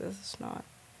was like, "This is not."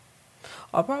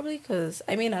 Or probably because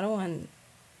I don't want.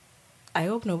 I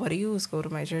hope nobody who's go to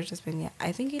my church has been here.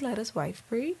 I think he let his wife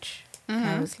preach.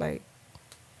 I was like.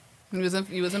 You wasn't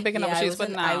picking up what she was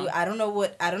putting out. I don't know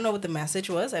what the message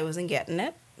was. I wasn't getting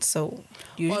it. So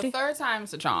usually, well, 3rd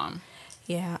time's the charm.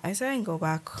 Yeah, I say I can go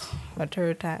back a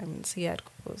 3rd time and see how it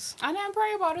goes. And then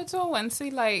pray about it too and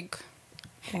see like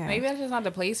maybe that's just not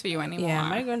the place for you anymore. Yeah,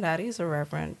 my granddaddy's a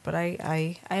reverend, but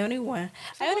I only went.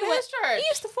 I only went. Church. He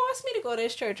used to force me to go to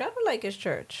his church. I don't like his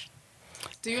church.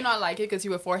 Do you not like it because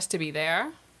you were forced to be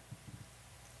there?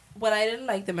 Well, I didn't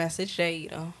like the message there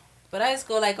either. But I just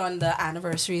go like on the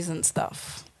anniversaries and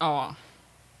stuff. Oh.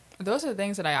 Those are the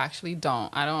things that I actually don't.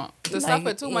 I don't. The Like, stuff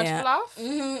with too much fluff?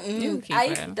 You can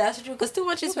keep it. That's true. Because too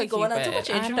much is can going on. keep Too much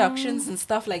it. introductions and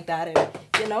stuff like that.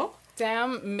 And,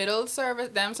 Damn middle service,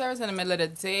 them service in the middle of the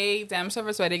day, them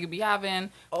service where they could be having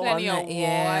plenty of awards.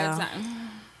 Yeah.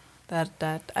 And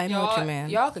That I know what you mean.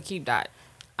 Y'all could keep that.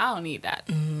 I don't need that.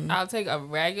 I'll take a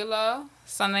regular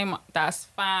Sunday. That's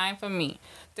fine for me.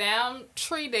 Damn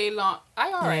 3-day long.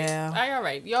 I all right. Yeah. I all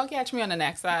right. Y'all catch me on the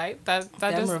next side. That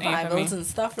Them just ain't for me. revivals and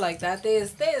stuff like that.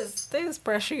 There's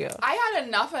pressure. I had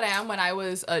enough of them when I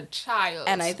was a child.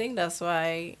 And I think that's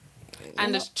why.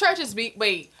 And the churches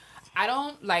wait, I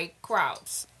don't like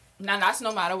crowds. Now that's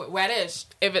no matter where it is.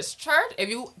 If it's church, if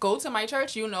you go to my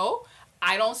church,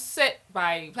 I don't sit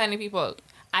by plenty of people.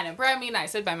 And in prayer meeting, I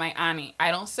sit by my auntie.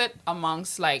 I don't sit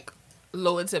amongst like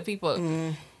loads of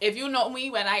people. If you know me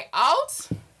when I out,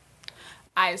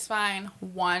 I find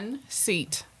one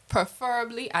seat,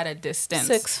 preferably at a distance.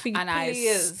 6 feet, and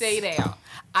please. I stay there.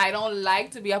 I don't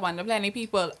like to be up under plenty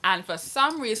people. And for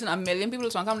some reason, 1 million people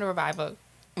just want to come to revival.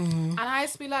 And I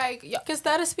just be like, Because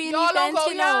that is being an Y'all don't event,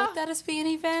 go, yeah? That is being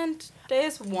an event.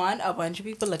 There's a bunch of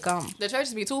people to come. the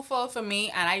church be too full for me,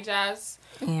 and I just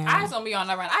Yeah. don't be on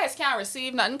the run. I just can't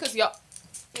receive nothing because y'all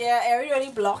Yeah,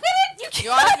 everybody blocking it.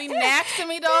 want to be next to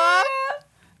me, dog.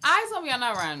 I just don't be on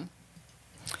that run.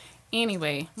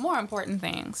 Anyway, more important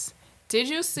things. Did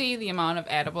you see the amount of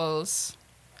edibles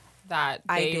that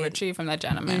I they did. retrieved from that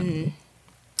gentleman?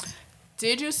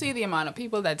 Did you see the amount of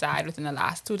people that died within the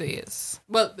last 2 days?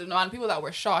 Well, the amount of people that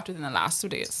were shot within the last 2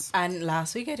 days. And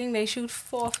last week, I think they shoot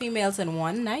 4 females in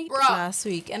one night. Bruh. Last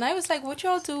week. And I was like, what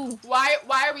y'all do? Why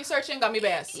are we searching gummy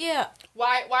bears? Yeah.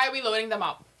 Why are we loading them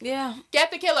up? Yeah.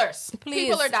 Get the killers. Please.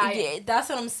 People are dying. Yeah, that's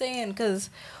what I'm saying. Because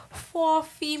 4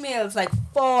 females, like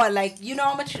 4, like, you know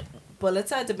how much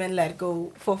bullets had to been let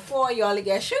go for 4 y'all to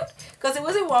get shoot? Because it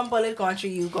wasn't one bullet gone through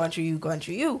you, gone through you, gone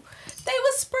through you. They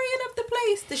was spraying up the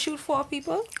place to shoot 4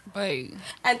 people. Wait.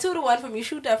 And 2 to 1 from you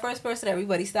shoot that first person,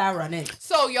 everybody start running.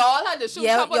 So y'all had to shoot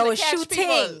Yeah, couple y'all to was catch shooting.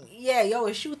 people. Yeah, y'all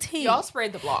was shooting. Y'all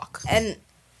sprayed the block. And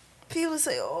people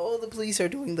say, oh, the police are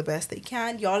doing the best they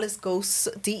can. Y'all is go,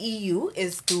 DEU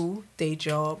is do their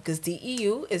job. Because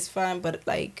DEU is fine, but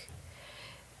like,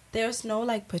 there's no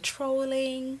like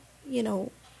patrolling, you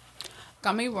know.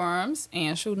 Gummy worms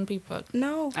and shooting people.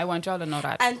 No. I want y'all to know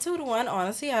that. And 2 to 1,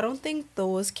 honestly, I don't think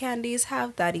those candies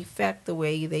have that effect the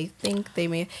way they think they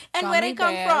may. And where they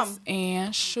come from?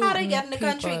 And shooting How they get in the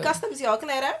country? people. Customs, y'all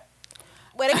clear that?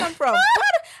 Where they come from?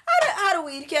 how do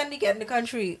weed candy get in the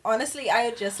country? Honestly, I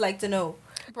would just like to know.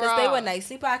 Because they Bruh. were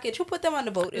nicely packaged. Who put them on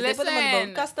the boat? If they put them on the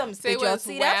boat, customs. They Did y'all was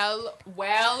see that?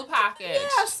 well packaged.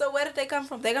 Yeah, so where did they come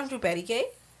from? They come through Betty K?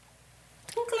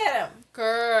 Who cleared them?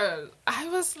 Girl, I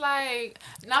was like,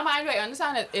 now mind you, I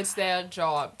understand that it's their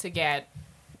job to get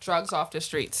drugs off the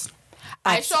streets.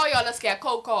 I sure y'all let's get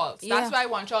coke calls. Yeah. That's where I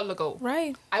want y'all to go.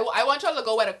 Right. I want y'all to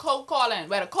go where the coke calling,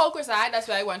 where the coke reside. That's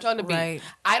where I want y'all to be. Right.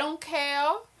 I don't care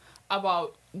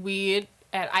about weed,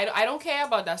 and I don't care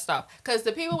about that stuff. Because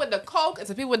the people with the coke is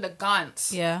the people with the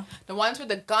guns. Yeah. The ones with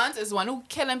the guns is the one who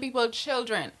killing people,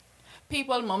 children,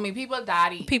 people, mommy, people,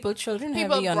 daddy, People, children,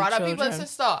 people, heavy on brother, children. people,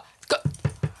 sister.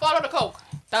 Follow the coke.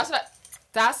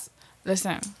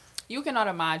 Listen, you cannot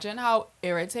imagine how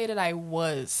irritated I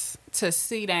was to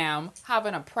see them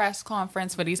having a press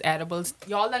conference for these edibles.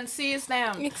 Y'all done seize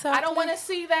them. Exactly. I don't want to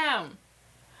see them.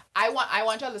 I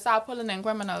want y'all to start pulling in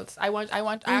criminals. I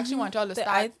actually want y'all to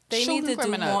start They shooting need to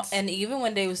criminals. do more. And even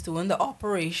when they was doing the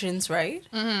operations, right?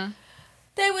 Mm-hmm.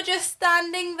 They were just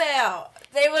standing there.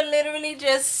 They were literally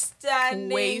just standing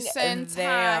wasting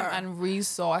there. time and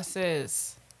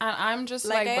resources. And I'm just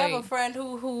Like I have wait. a friend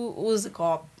who was a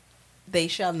cop. They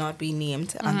shall not be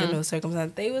named under no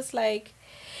circumstance. They was like,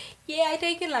 yeah, I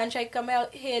take your lunch. I come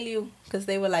out, hail you. Because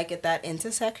they were like at that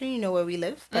intersection, you know where we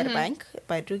live, by the bank,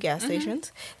 by 2 gas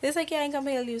stations. They was like, yeah, I come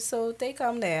hail you. So they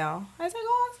come there. I was like,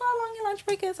 oh, it's how long your lunch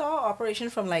break is. Oh, operation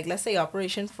from like, let's say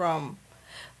operation from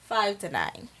 5 to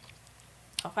 9.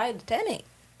 Or 5 to 10.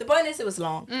 The point is it was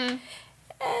long.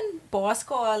 And boss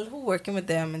called, who working with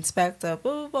them, inspector,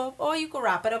 blah, blah, blah. Oh, you could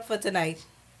wrap it up for tonight.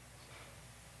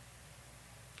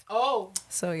 Oh,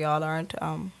 So y'all aren't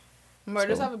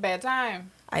murders So- have a bad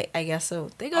time. I guess so.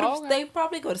 They go to, Okay. they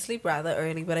probably go to sleep rather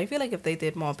early, but I feel like if they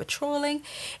did more patrolling,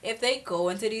 if they go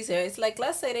into these areas, like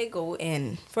let's say they go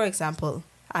in, for example,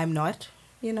 I'm not,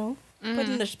 you know,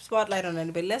 putting the spotlight on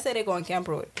anybody. Let's say they go on Camp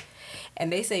Road and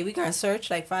they say we can search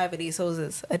like 5 of these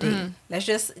houses a day.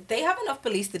 They have enough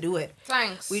police to do it.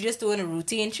 Thanks. We just doing a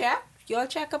routine check. Y'all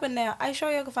check up in there. I sure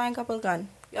you can find a couple gun.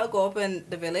 Y'all go up in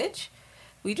the village.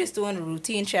 We just doing a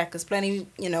routine check because plenty,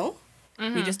 you know,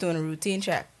 we just doing a routine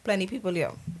check. Plenty people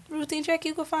here. Routine check,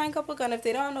 you can find a couple gun. If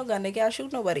they don't have no gun, they can't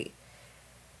shoot nobody.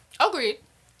 Agreed.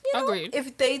 You know, Agreed.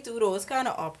 if they do those kind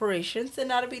of operations, then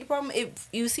that'll be the problem. If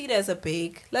you see there's a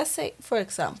big, let's say, for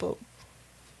example,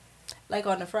 like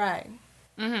on the Fry,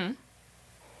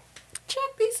 check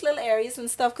these little areas and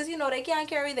stuff because, you know, they can't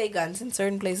carry their guns in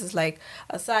certain places, like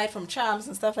aside from charms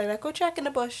and stuff like that. Go check in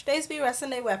the bush. They just be resting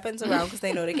their weapons around because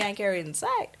they know they can't carry it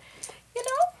inside. You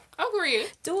know? Agreed.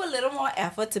 Do a little more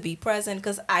effort to be present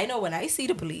because I know when I see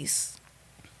the police,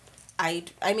 I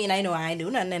mean, I know I ain't do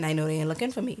nothing and I know they ain't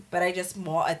looking for me, but I just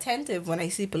more attentive when I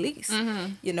see police,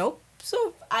 you know? So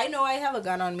if I know I have a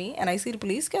gun on me and I see the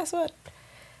police, guess what?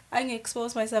 I can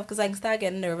expose myself because I can start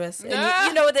getting nervous. And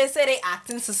you know, they say they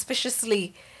acting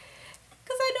suspiciously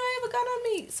because I know I have a gun on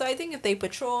me. So I think if they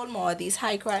patrol more of these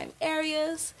high crime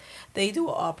areas, they do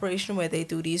an operation where they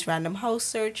do these random house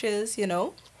searches, you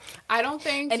know? I don't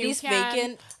think And you these can.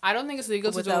 vacant I don't think it's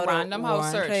legal to do without a a random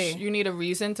house warrant, search. hey. You need a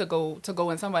reason to go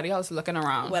in somebody's house looking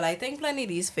around. Well, I think plenty of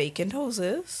these vacant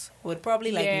houses would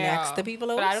probably like next to people's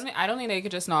But house. I don't think they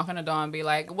could just knock on the door and be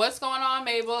like, "What's going on,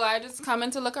 Mabel? I just come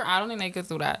in to look around." I don't think they could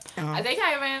do that. Oh. They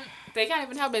can't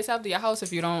even help themselves to your house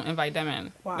if you don't invite them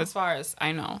in. Wow. As far as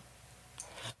I know.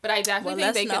 But I definitely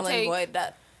Well, think let's not avoid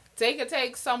that. they could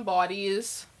take some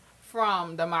bodies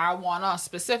from the marijuana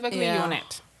specifically Yeah.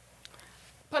 unit.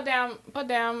 Put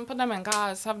them in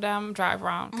cars, have them drive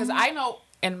around. Because Mm-hmm. I know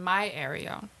in my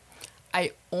area,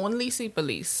 I only see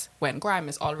police when crime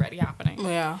is already happening.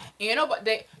 Yeah. You know, but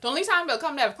the only time they'll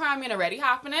come to have crime being already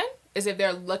happening is if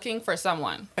they're looking for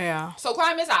someone. Yeah. So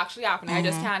crime is actually happening. I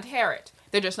just can't hear it.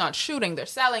 They're just not shooting. They're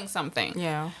selling something.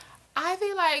 Yeah. I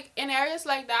feel like in areas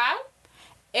like that,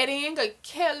 it ain't gonna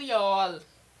kill y'all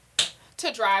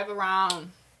to drive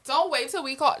around. Don't wait till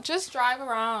we call. Just drive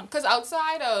around. Because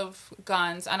outside of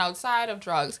guns and outside of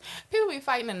drugs, people be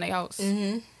fighting in their house.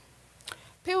 Mm-hmm.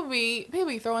 People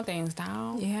be throwing things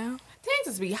down. Yeah. Things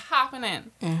just be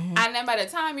happening. Mm-hmm. And then by the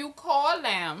time you call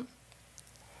them,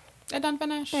 they done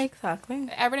finish. Exactly.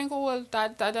 Everything cool,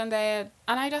 that done dead.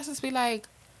 And I just be like,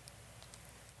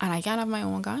 and I can't have my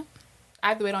own gun. I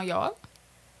have to wait on y'all.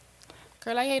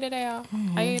 Girl, I hate it there.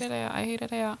 I hate it there. I hate it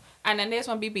there. And then there's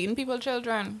one be beating people's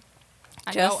children.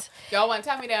 And y'all want to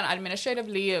tell me they're on administrative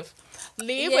leave.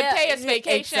 Leave would pay its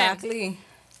vacation. Exactly.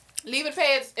 Leave would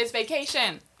pay its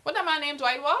vacation. What that man named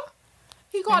Dwight was?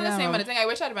 He called his name on the thing. I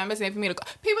wish I remember his name for me to call.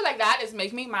 People like that is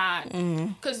make me mad.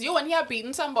 Because you and here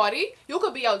beating somebody, you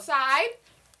could be outside.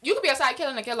 You could be outside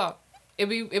killing a killer. If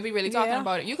we really talking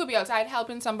about it. You could be outside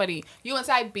helping somebody. You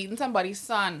inside beating somebody's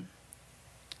son.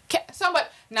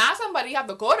 Somebody have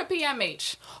to go to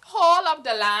PMH. Hold up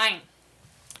the line.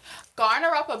 Garner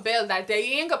up a bill that they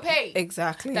ain't gonna pay.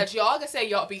 Exactly. That y'all gonna say,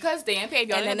 y'all, because they ain't paid,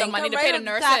 y'all ain't have the money to right pay the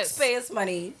nurses. Taxpayers'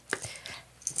 money.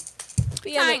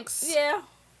 Thanks. Yeah.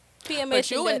 PMH.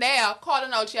 But you in there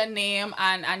calling out your name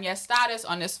and your status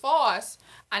on this force,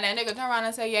 and then they gonna turn around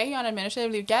and say, yeah, he on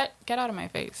administrative leave. Get out of my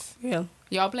face. Yeah.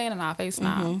 Y'all playing in our face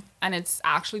now. And it's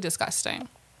actually disgusting.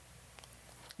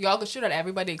 Y'all could shoot at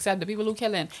everybody except the people who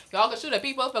killing. Y'all could shoot at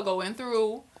people for going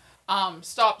through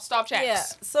stop checks. Yeah.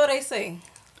 So they say.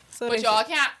 But y'all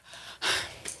can't.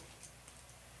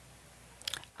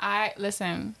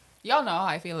 Listen, y'all know how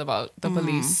I feel about the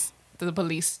police, the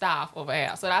police staff over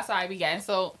here. So that's how I began.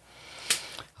 So,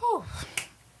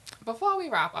 before we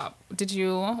wrap up, did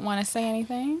you want to say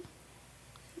anything?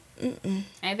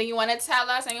 Anything you want to tell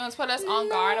us? Anything you want to put us on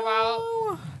guard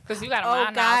about? Because you got a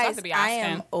mind now, so I have to be asking. I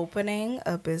am opening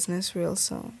a business real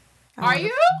soon. Are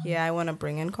you? Yeah, I want to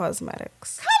bring in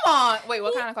cosmetics. Come on. Wait,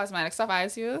 what kind of cosmetic stuff I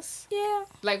use? Yeah.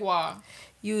 Like what?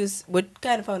 What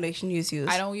kind of foundation you use?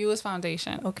 I don't use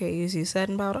foundation. Okay, use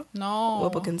setting powder? No. What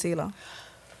about concealer?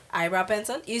 Eyebrow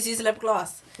pencil? Use lip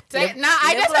gloss. I just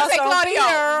want to say,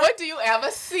 Claudia, what do you ever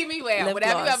see me wear? Lip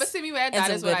Whatever gloss. you ever see me wear, that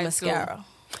is what I mascara.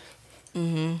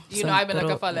 do. You know, I've been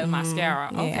looking for a little mascara.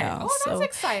 Okay. Yeah, Oh, that's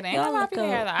exciting. I'm happy to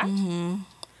hear that.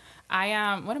 I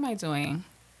am. What am I doing?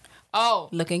 Oh,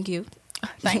 Looking cute.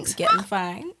 thanks. Getting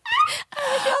fine. Y'all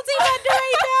see what I'm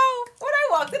doing now? When I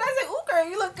walked in, I said, "Ooh, girl,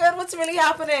 you look good. What's really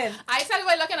happening?" I tell you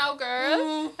what, looking out,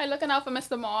 girl. I'm looking out for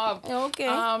Mr. Mob. Okay.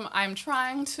 I'm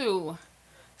trying to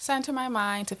center my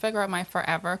mind to figure out my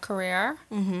forever career.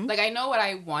 Like, I know what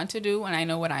I want to do and I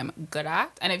know what I'm good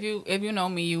at. And if you know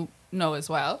me, you know as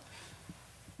well.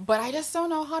 But I just don't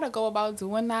know how to go about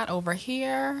doing that over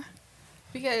here.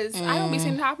 Because I don't be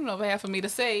seeing it happen over here for me to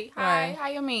say, hi, Right. how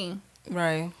you mean?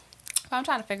 Right. But I'm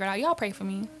trying to figure it out. Y'all pray for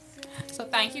me. So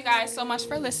thank you guys so much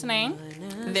for listening.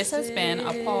 This has been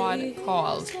a pod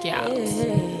called Gals.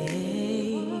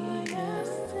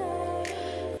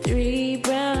 3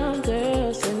 brown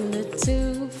girls in the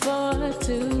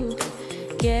 242.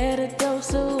 Get a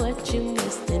dose of what you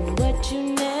missed and what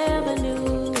you never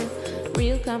knew.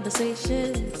 Real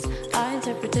conversations, our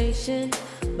interpretation,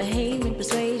 Bahamian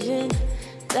persuasion.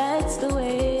 That's the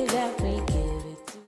way